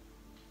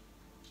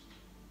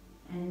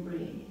 And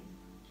breathe.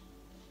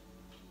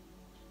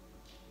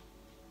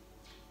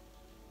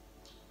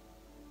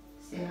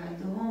 Say hi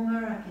to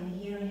Homer, I can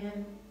hear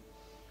him.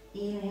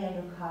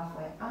 Inhale, look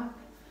halfway up.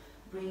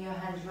 Bring your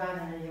hands right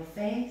under your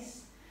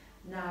face.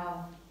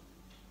 Now,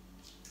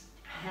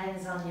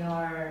 hands on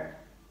your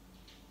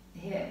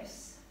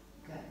hips.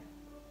 Good.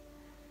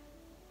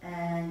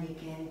 And you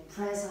can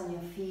press on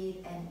your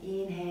feet and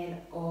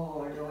inhale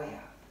all the way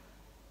up.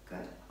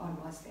 Good,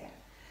 almost there.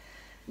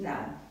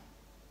 Now,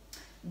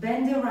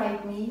 bend the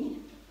right knee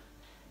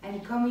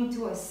and come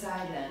into a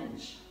side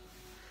lunge.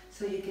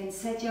 So you can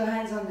set your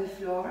hands on the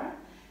floor,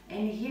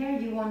 and here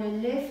you want to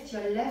lift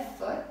your left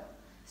foot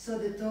so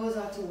the toes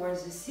are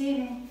towards the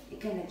ceiling. You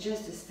can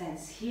adjust the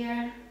stance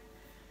here.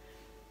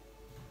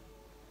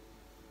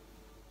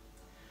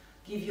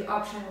 Give you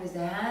option with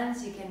the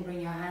hands. You can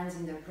bring your hands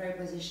in the prayer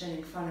position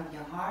in front of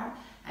your heart,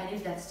 and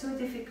if that's too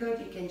difficult,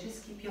 you can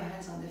just keep your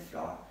hands on the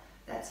floor.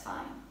 That's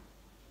fine.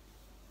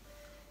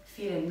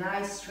 Feel a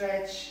nice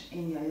stretch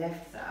in your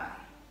left thigh.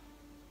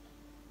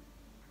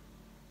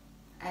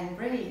 And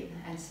breathe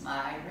and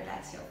smile,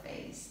 relax your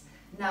face.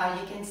 Now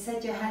you can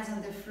set your hands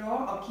on the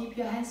floor or keep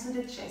your hands to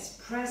the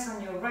chest. Press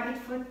on your right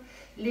foot,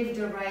 lift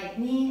the right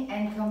knee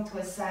and come to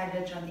a side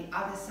lunge on the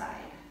other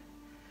side.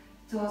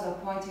 Toes are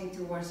pointing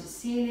towards the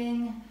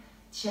ceiling,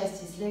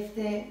 chest is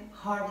lifted,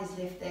 heart is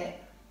lifted,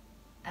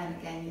 and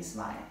again you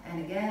smile.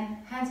 And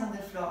again, hands on the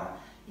floor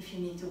if you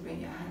need to bring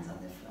your hands on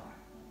the floor.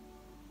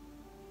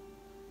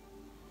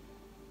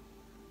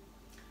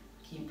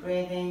 Keep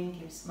breathing,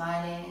 keep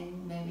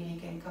smiling. Maybe you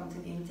can come to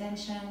the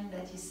intention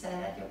that you set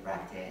at your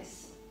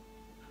practice.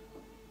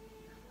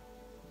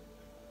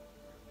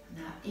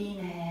 Now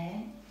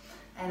inhale,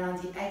 and on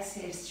the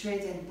exhale,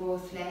 straighten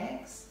both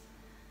legs.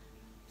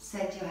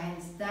 Set your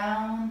hands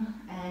down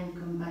and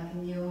come back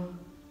in your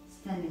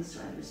standing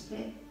straddle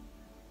split.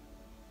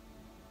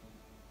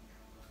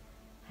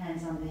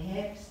 Hands on the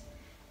hips.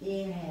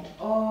 Inhale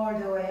all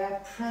the way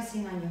up,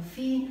 pressing on your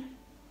feet.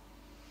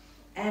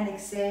 And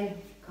exhale,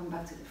 come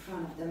back to the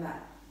front of the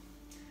mat.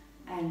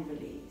 And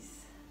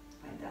release.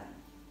 Well done.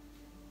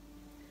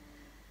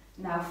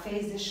 Now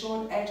face the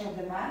short edge of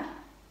the mat.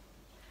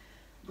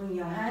 Bring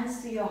your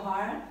hands to your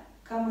heart.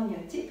 Come on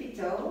your tippy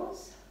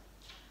toes.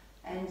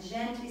 And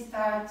gently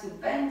start to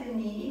bend the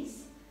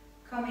knees,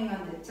 coming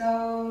on the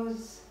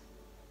toes.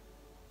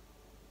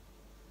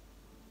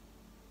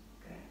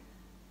 Good.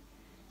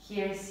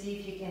 Here, see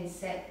if you can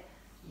set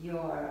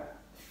your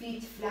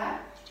feet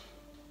flat,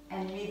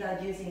 and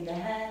without using the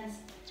hands,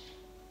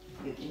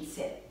 you can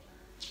sit.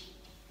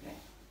 Good.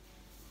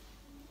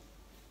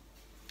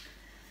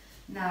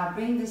 Now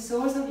bring the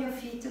soles of your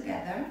feet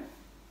together,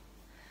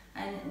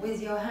 and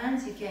with your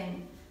hands you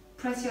can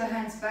press your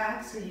hands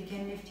back so you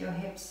can lift your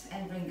hips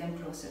and bring them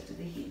closer to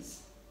the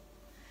heels.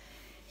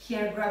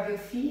 Here, grab your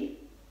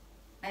feet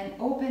and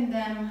open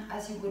them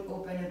as you would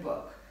open a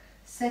book.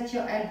 Set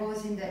your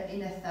elbows in the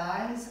inner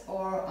thighs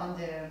or on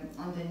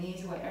the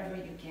knees, wherever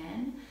you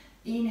can.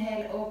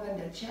 Inhale, open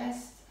the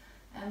chest,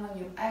 and when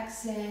you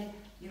exhale,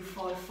 you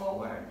fall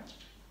forward.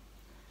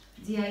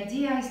 The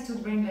idea is to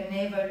bring the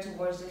navel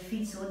towards the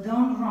feet, so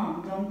don't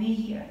run, don't be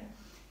here.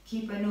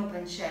 Keep an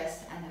open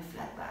chest and a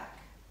flat back.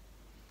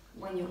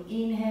 When you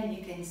inhale,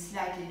 you can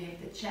slightly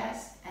lift the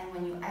chest, and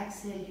when you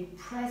exhale, you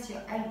press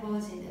your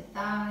elbows in the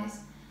thighs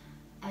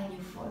and you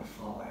fall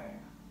forward.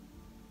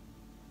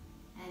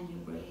 And you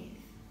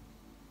breathe.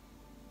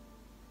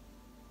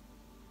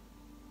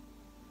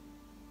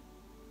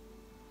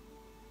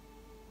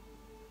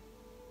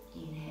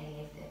 Inhale,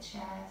 lift the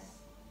chest,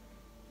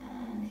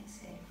 and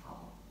exhale,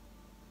 fall.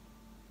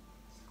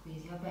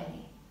 Squeeze your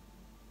belly.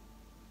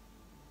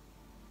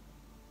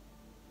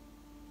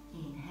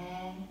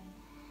 Inhale,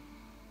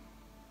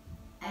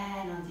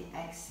 and on the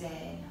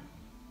exhale,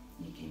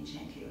 you can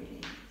gently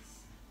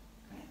release.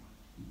 Okay.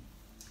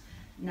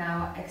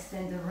 Now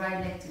extend the right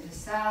leg to the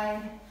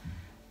side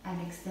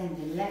and extend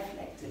the left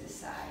leg to the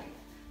side.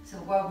 So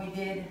what we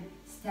did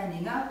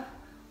standing up,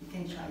 we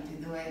can try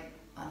to do it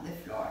on the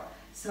floor.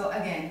 So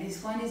again,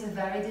 this one is a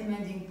very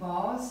demanding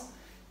pose.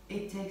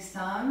 It takes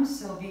time,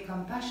 so be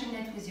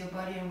compassionate with your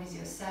body and with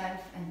yourself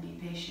and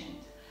be patient.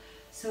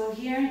 So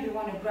here you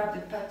want to grab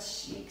the butt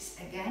cheeks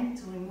again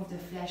to remove the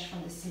flesh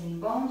from the ceiling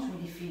bones.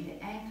 Really feel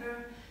the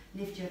anchor.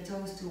 Lift your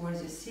toes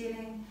towards the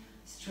ceiling,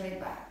 straight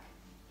back.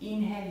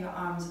 Inhale your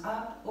arms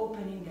up,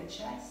 opening the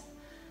chest.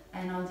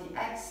 And on the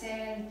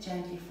exhale,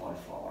 gently fall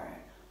forward.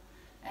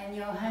 And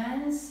your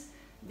hands,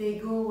 they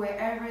go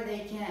wherever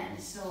they can.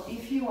 So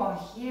if you are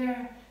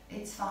here,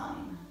 it's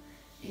fine.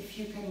 If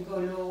you can go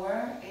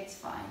lower, it's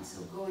fine.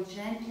 So go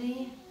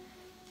gently,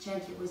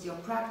 gently with your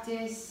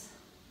practice.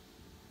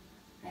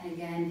 And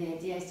again, the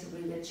idea is to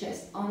bring the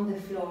chest on the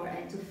floor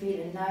and to feel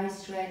a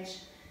nice stretch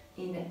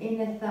in the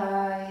inner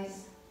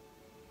thighs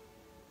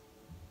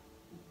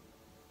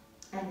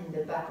and in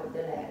the back of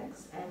the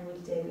legs. And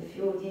we'll take a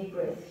few deep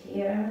breaths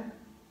here.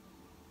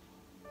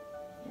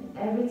 And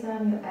every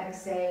time you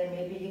exhale,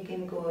 maybe you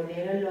can go a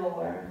little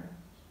lower.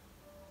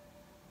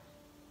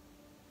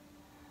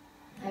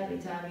 Every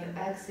time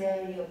you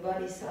exhale, your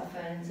body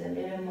softens a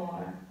little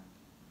more.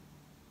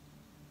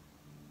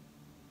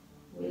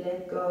 We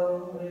let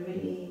go, we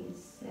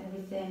release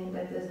everything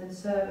that doesn't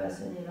serve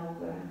us any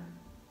longer.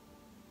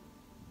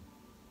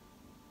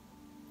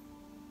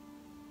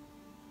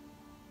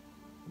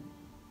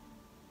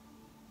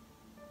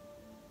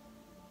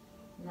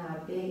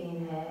 Now big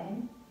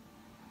inhale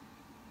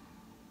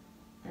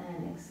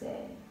and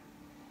exhale.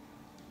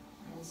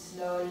 And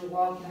slowly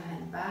walk your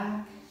hand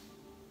back.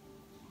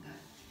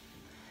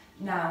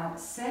 Good. Now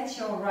set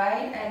your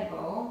right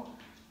elbow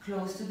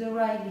close to the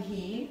right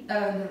heel,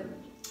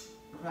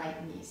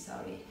 right knee,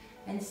 sorry.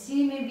 And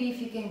see maybe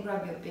if you can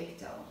grab your big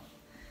toe.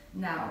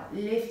 Now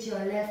lift your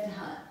left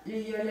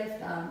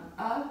arm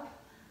up,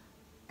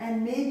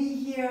 and maybe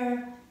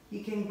here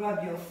you can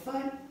grab your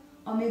foot,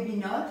 or maybe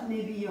not,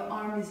 maybe your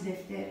arm is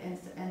lifted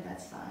and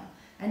that's fine.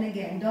 And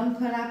again, don't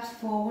collapse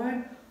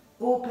forward,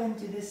 open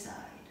to the side.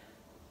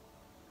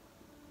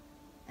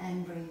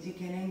 And breathe. You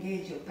can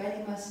engage your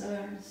belly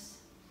muscles.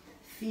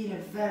 Feel a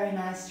very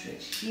nice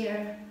stretch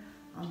here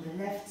on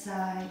the left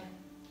side.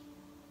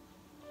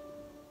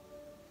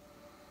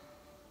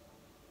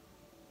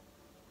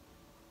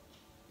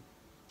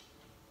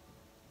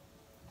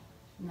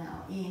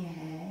 Now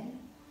inhale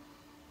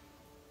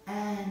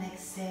and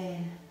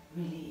exhale,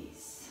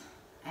 release,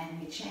 and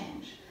we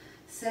change.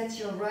 Set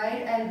your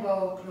right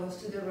elbow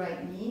close to the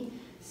right knee.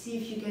 See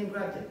if you can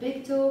grab the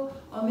big toe,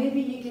 or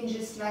maybe you can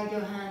just slide your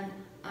hand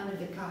under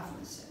the calf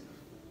muscle.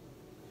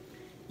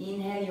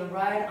 Inhale your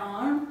right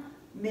arm.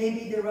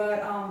 Maybe the right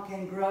arm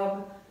can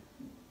grab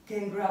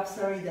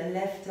the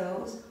left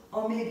toes,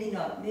 or maybe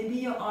not. Maybe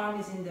your arm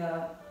is in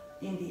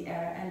the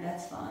air, and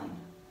that's fine.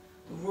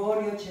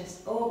 Roll your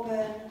chest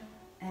open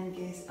and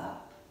gaze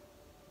up.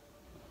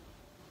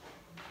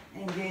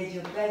 Engage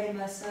your belly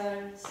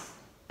muscles.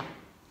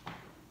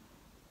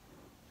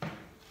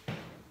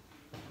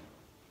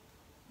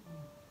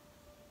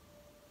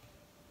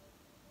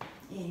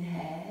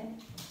 Inhale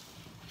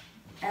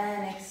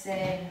and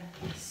exhale,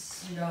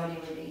 slowly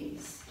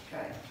release.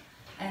 Good.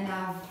 And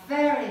now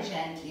very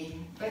gently,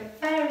 but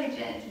very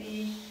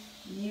gently,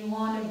 you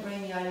want to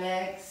bring your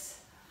legs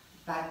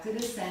back to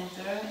the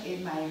center.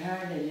 It might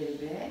hurt a little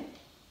bit.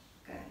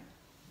 Good.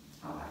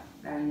 All right,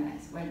 very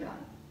nice, well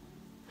done.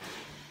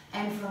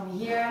 And from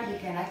here, you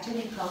can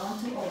actually come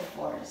onto all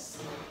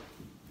fours.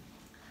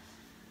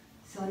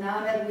 So now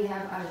that we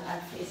have,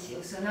 I'll face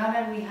you. So now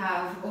that we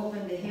have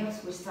opened the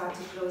hips, we start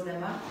to close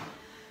them up.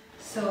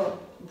 So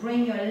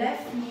bring your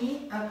left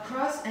knee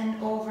across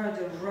and over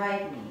the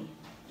right knee.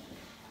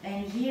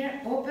 And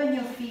here, open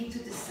your feet to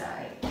the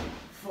side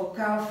for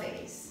cow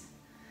face.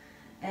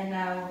 And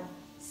now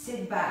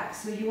sit back.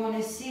 So you want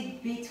to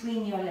sit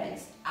between your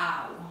legs.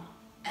 Ow!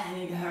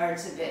 And it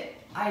hurts a bit.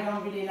 I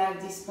don't really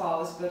like this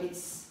pose, but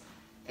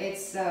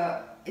it's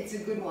a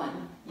good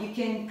one. You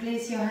can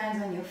place your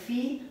hands on your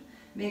feet.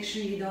 Make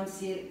sure you don't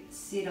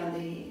sit on the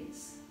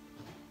heels.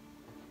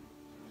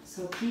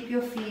 So keep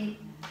your feet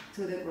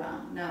to the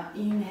ground. Now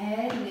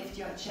inhale, lift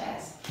your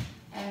chest.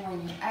 And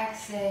when you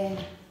exhale,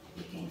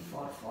 you can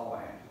fall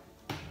forward.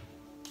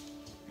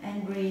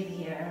 And breathe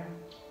here.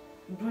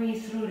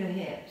 Breathe through the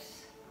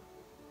hips.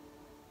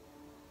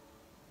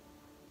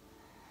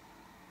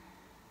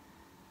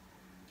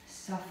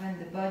 Soften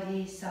the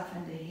body,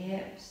 soften the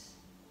hips.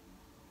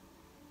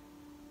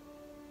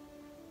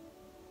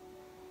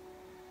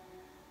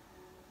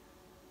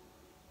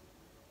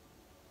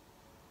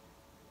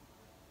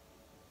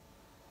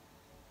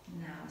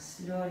 Now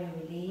slowly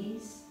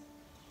release.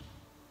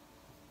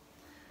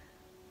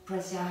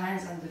 Press your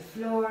hands on the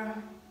floor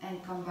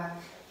and come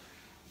back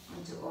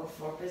into all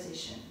four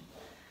position.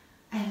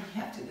 And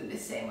we have to do the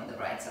same on the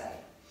right side.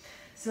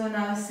 So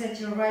now set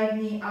your right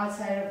knee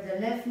outside of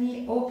the left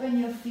knee, open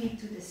your feet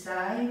to the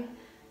side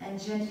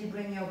and gently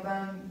bring your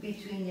bum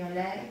between your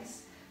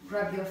legs.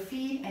 Grab your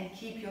feet and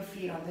keep your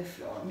feet on the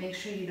floor. Make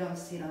sure you don't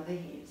sit on the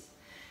heels.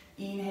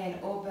 Inhale,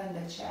 open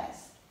the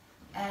chest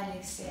and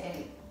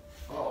exhale,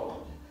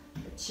 fold.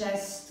 The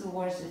chest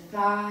towards the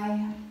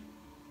thigh.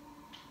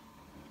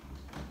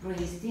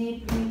 Breathe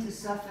deeply to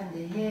soften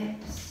the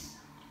hips.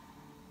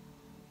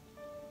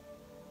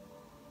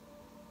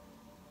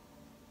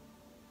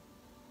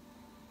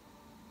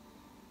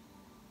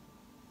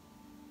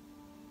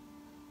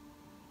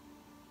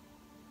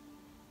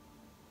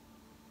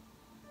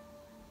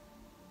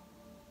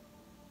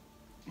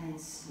 And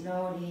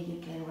slowly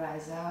you can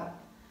rise up.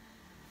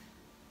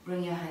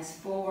 Bring your hands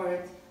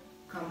forward.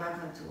 Come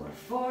back onto all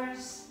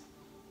fours.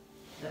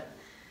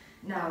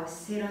 Now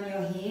sit on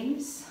your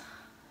heels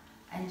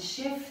and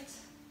shift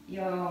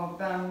your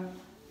bum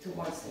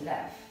towards the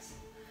left.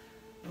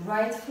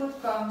 Right foot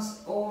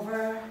comes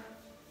over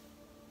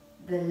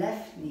the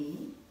left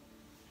knee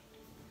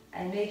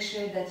and make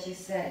sure that you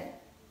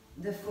set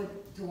the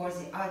foot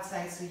towards the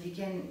outside so you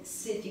can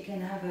sit, you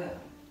can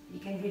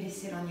really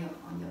sit on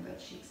your butt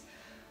cheeks.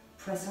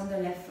 Press on the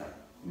left foot.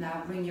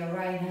 Now bring your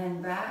right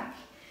hand back.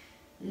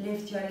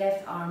 Lift your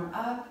left arm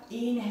up.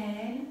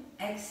 Inhale.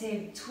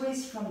 Exhale.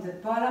 Twist from the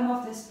bottom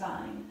of the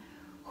spine.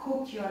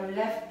 Hook your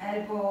left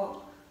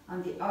elbow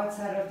on the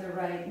outside of the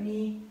right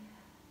knee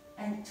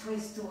and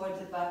twist towards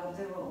the back of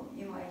the room.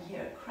 You might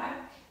hear a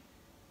crack.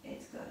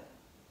 It's good.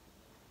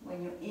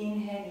 When you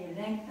inhale, you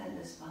lengthen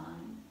the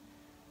spine.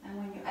 And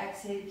when you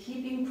exhale,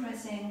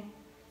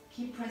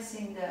 keep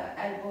pressing the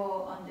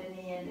elbow on the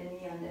knee and the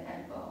knee on the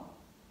elbow.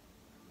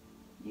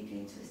 You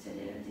can twist a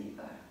little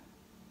deeper.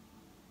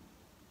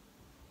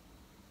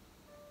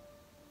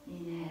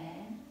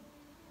 Inhale.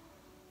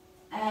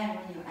 And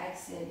when you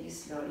exhale, you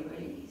slowly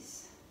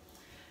release.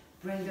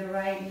 Bring the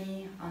right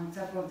knee on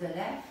top of the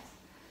left.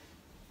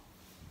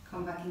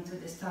 Come back into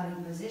the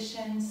starting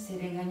position,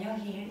 sitting on your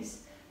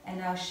heels. And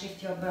now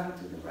shift your bum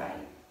to the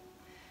right.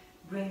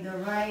 Bring the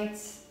right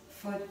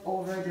foot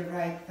over the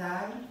right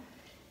thigh.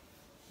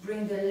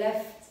 Bring the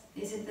left,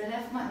 is it the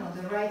left mat?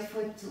 No, the right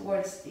foot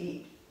towards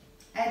the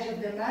edge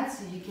of the mat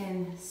so you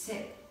can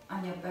sit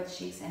on your butt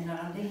cheeks and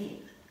not on the heel.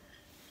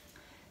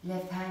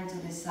 Left hand to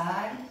the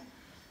side.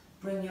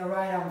 Bring your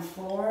right arm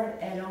forward,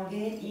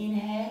 elongate,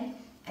 inhale.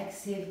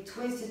 Exhale,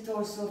 twist the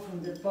torso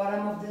from the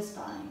bottom of the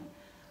spine.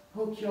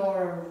 Hook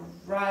your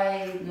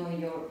right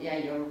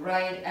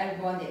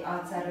elbow on the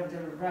outside of the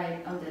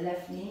right, on the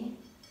left knee.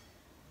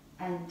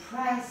 And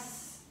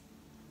press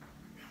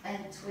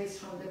and twist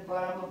from the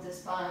bottom of the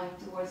spine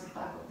towards the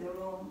back of the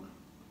room.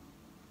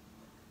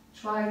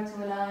 Try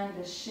to align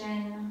the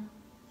shin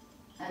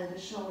and the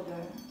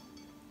shoulder.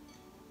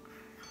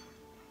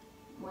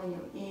 When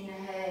you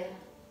inhale,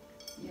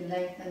 you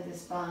lengthen the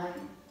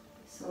spine.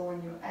 So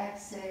when you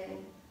exhale,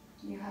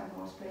 you have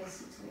more space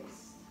to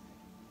twist.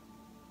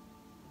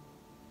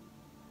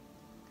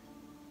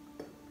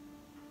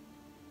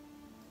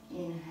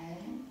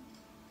 Inhale,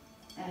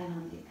 and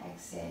on the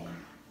exhale,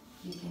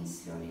 you can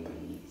slowly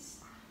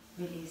release.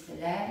 Release the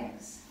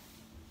legs.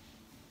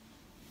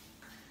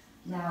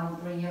 Now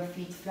bring your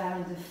feet flat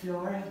on the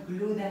floor,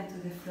 glue them to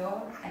the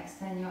floor,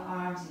 extend your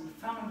arms in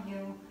front of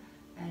you,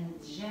 and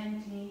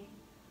gently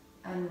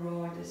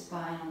unroll the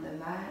spine on the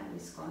mat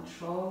with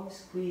control,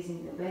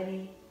 squeezing the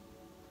belly.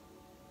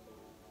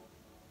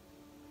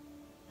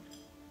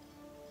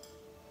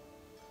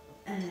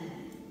 And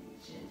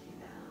gently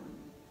down.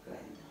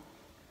 Good.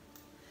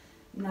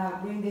 Now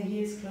bring the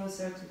heels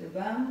closer to the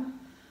bum.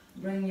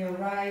 Bring your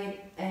right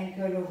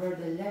ankle over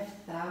the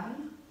left thigh.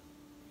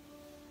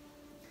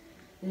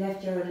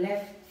 Lift your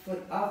left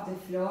foot off the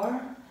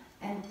floor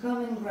and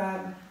come and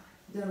grab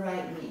the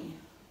right knee.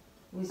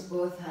 With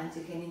both hands,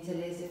 you can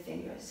interlace the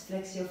fingers.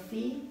 Flex your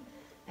feet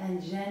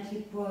and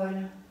gently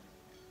pull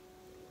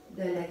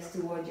the legs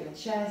toward your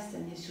chest,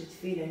 and you should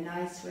feel a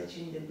nice stretch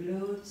in the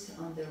glutes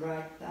on the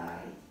right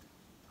thigh.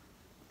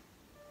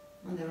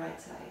 On the right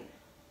side.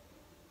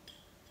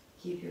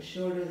 Keep your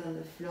shoulders on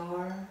the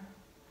floor.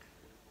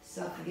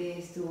 Soft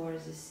gaze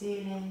towards the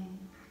ceiling.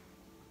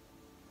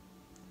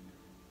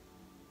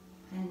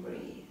 And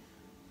breathe.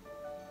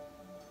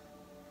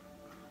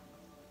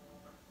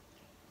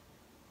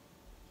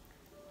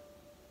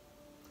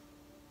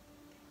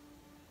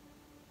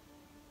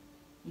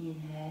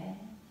 Inhale.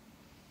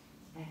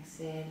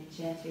 Exhale.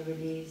 Gently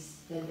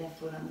release the left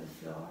foot on the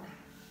floor.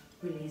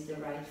 Release the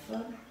right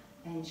foot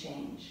and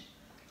change.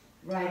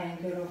 Right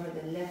ankle over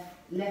the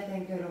left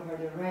ankle over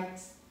the right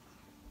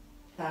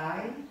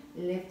thigh.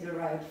 Lift the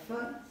right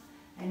foot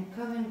And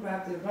come and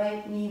grab the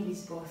right knee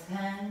with both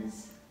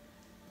hands.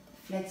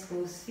 Flex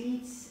both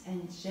feet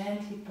and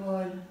gently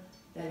pull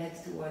the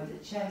legs towards the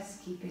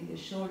chest, keeping the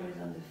shoulders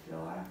on the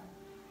floor.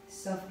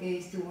 Soft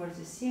gaze towards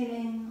the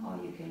ceiling,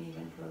 or you can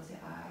even close your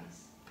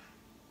eyes.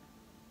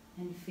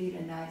 And feel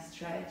a nice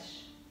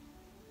stretch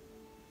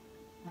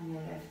on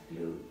your left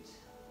glute.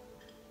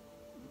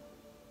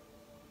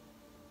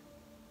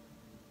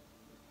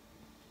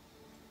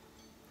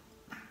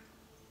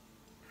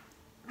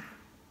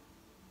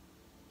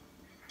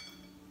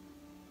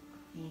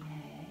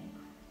 Inhale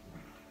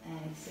and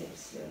exhale,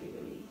 slowly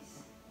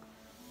release.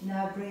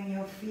 Now bring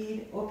your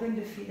feet, open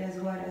the feet as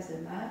wide as the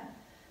mat.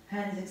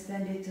 Hands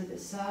extended to the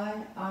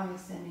side, arm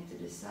extended to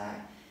the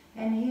side.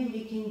 And here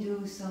you can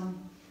do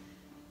some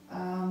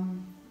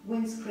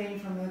windscreen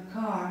from a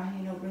car,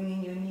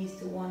 bringing your knees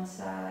to one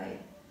side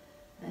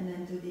and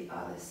then to the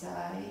other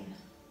side.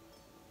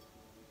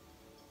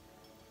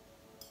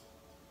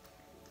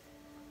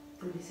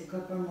 Do this a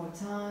couple more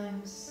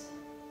times.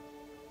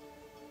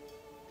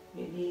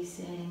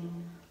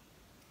 Releasing.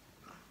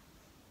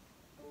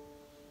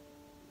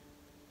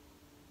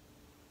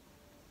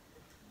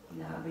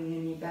 Now bring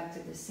your knee back to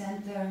the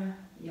center,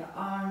 your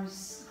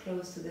arms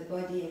close to the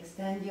body,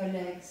 extend your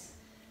legs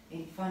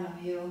in front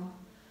of you,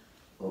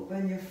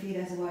 open your feet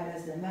as wide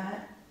as the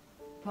mat,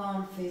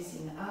 palm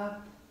facing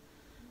up,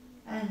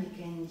 and you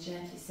can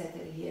gently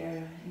settle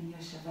here in your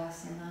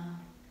Savasana.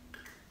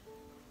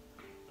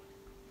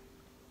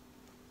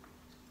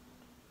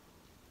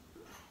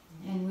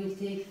 And we'll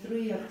take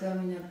 3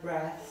 abdominal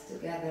breaths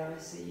together,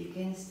 so you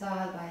can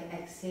start by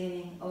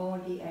exhaling all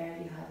the air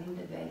you have in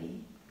the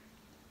belly.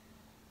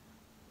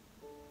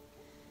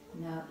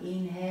 Now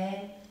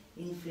inhale,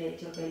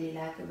 inflate your belly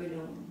like a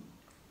balloon.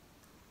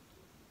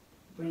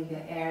 Bring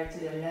the air to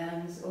the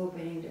lungs,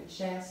 opening the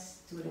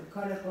chest to the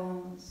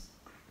collarbones.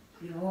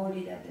 You hold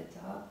it at the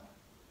top.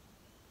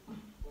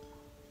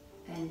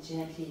 And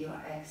gently you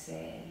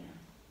exhale.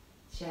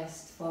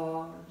 Chest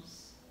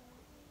falls.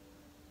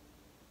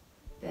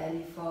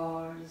 Belly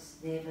falls,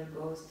 navel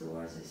goes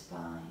towards the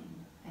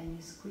spine. And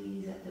you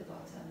squeeze at the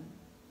bottom.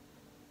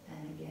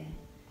 And again.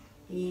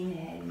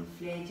 Inhale,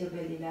 inflate your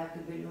belly like a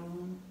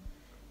balloon.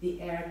 The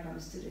air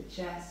comes to the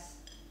chest,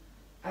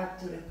 up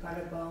to the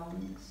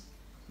collarbones.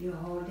 You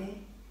hold it.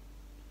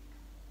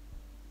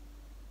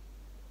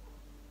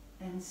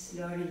 And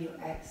slowly you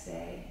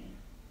exhale.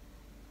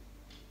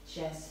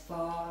 Chest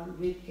falls,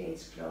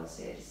 ribcage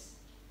closes.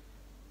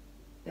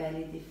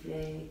 Belly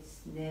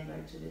deflates,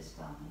 navel to the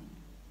spine.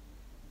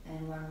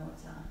 And one more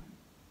time.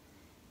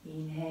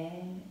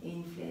 Inhale,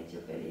 inflate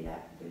your belly like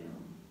a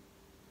balloon.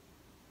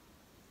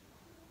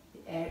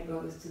 The air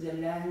goes to the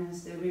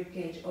lungs, the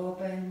ribcage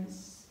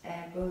opens.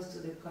 Air goes to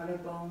the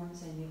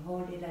collarbones and you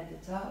hold it at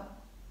the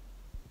top.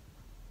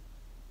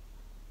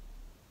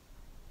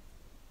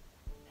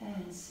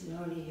 And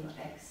slowly you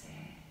exhale.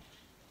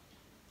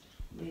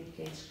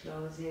 Ribcage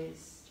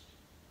closes,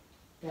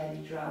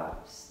 belly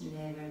drops,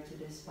 navel to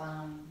the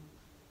spine.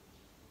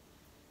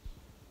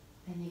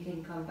 And you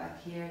can come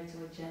back here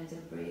to a gentle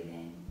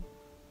breathing,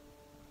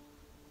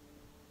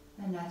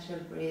 a natural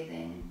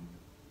breathing.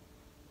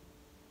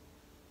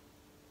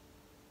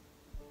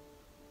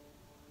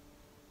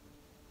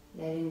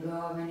 Letting go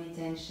of any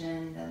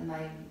tension that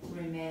might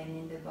remain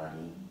in the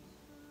body.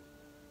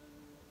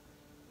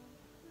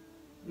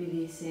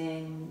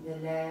 Releasing the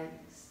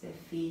legs, the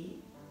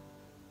feet,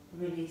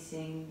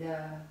 releasing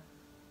the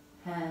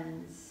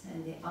hands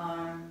and the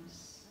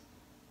arms,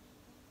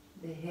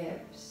 the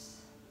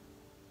hips,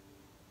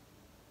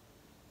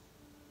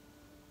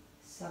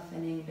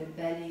 softening the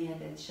belly and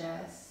the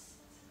chest,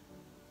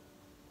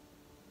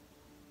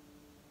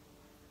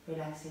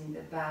 relaxing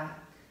the back,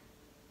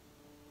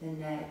 the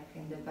neck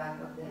and the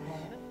back of the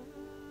head,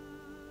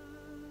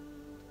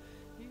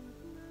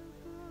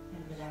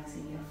 and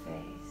relaxing your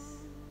face.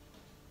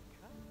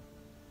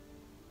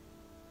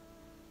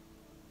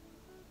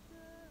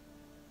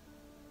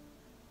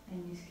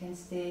 And you can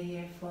stay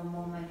here for a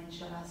moment in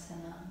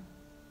Savasana,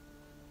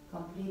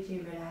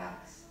 completely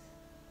relaxed,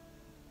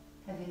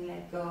 having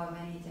let go of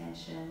any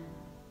tension,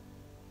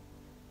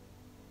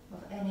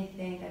 of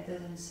anything that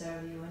doesn't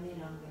serve you any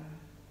longer.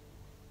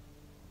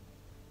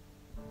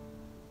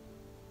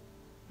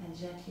 And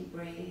gently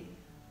breathe.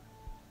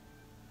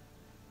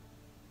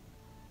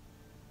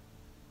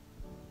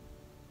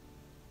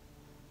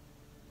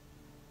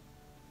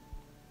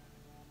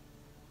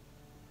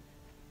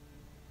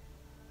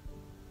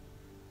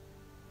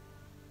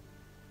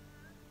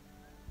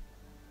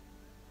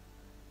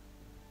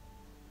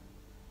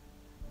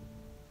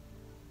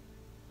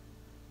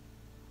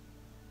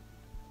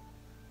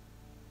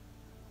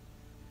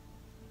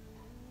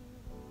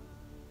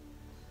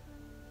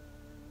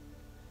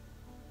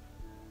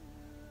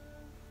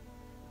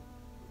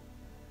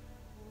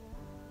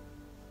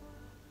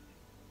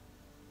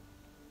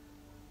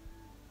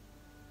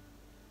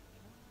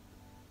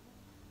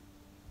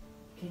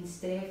 You can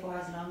stay for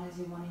as long as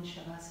you want in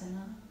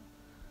Savasana,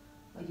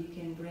 or you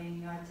can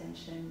bring your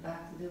attention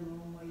back to the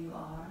room where you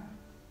are,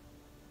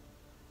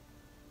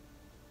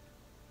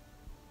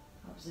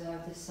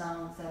 Observe the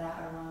sounds that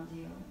are around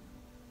you.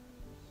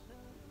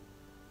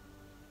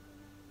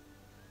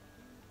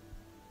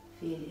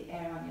 Feel the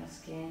air on your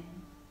skin.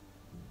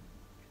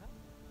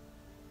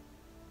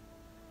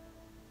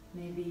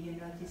 Maybe you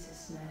notice a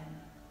smell,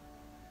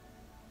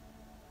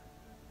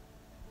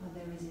 or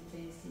there is a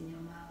taste in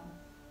your mouth.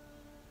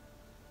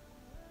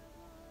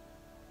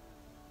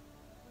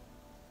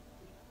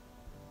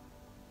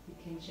 You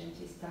can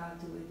gently start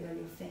to wiggle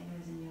your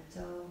fingers and your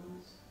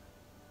toes.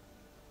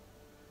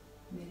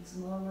 Make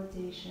small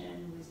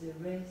rotation with the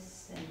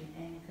wrists and the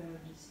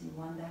ankles in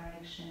one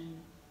direction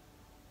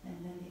and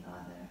then the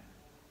other.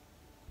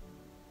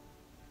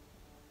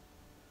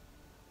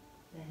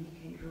 Then you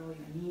can draw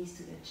your knees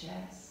to the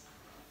chest.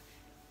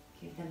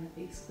 Give them a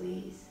big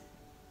squeeze.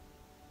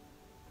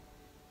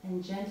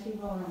 And gently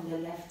roll on the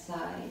left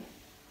side,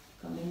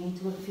 coming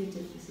into a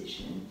fetal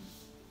position.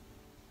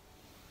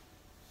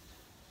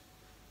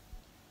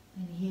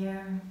 And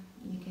here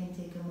you can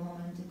take a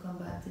moment to come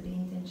back to the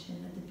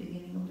intention at the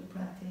beginning of the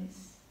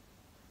practice.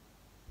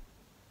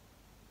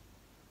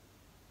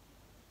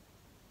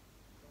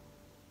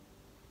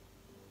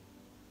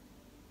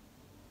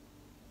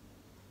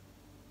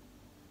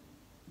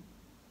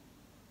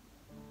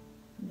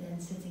 Then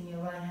setting your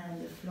right hand on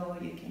the floor,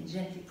 you can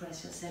gently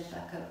press yourself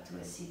back up to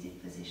a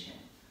seated position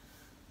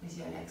with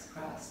your legs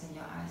crossed and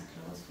your eyes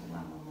closed for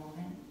one more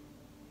moment.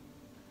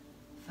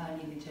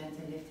 Finding a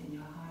gentle lift in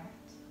your heart.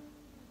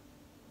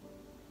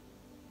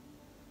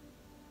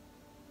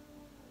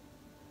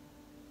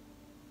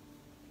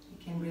 You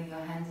can bring your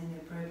hands in the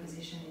prayer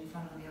position in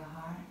front of your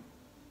heart.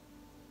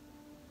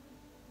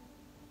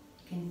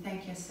 You can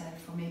thank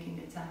yourself for making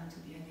the time to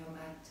be on your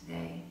mat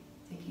today,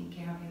 taking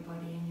care of your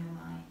body and your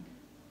mind.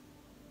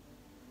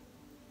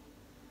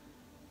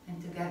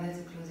 And together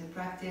to close the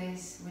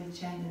practice, we'll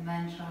chant the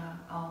mantra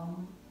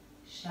Om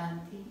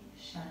Shanti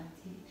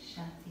Shanti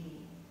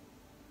Shanti.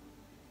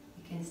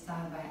 You can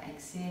start by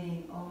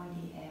exhaling all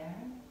the air.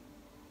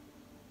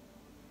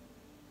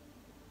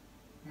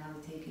 Now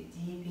take a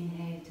deep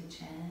inhale to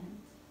chant.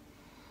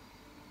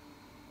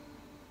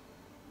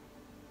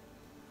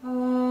 Om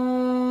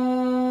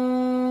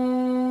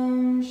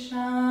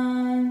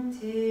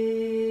Shanti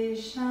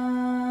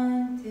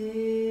Shanti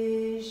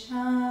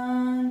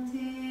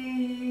Shanti.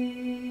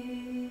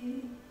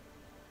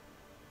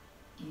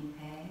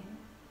 Inhale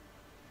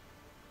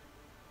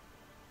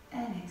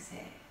and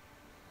exhale.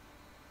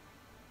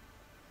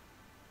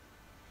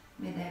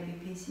 May there be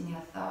peace in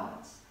your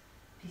thoughts,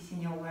 peace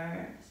in your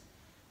words,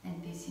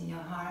 and peace in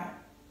your heart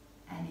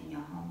and in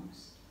your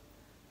homes.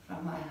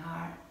 From my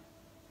heart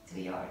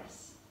to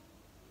yours.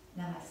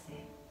 Namaste.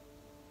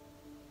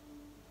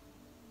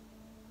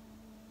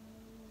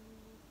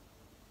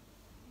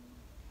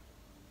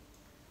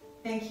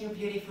 Thank you,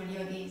 beautiful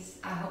yogis.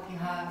 I hope you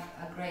have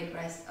a great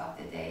rest of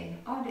the day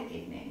or the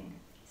evening.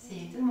 See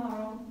you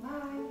tomorrow.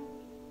 Bye.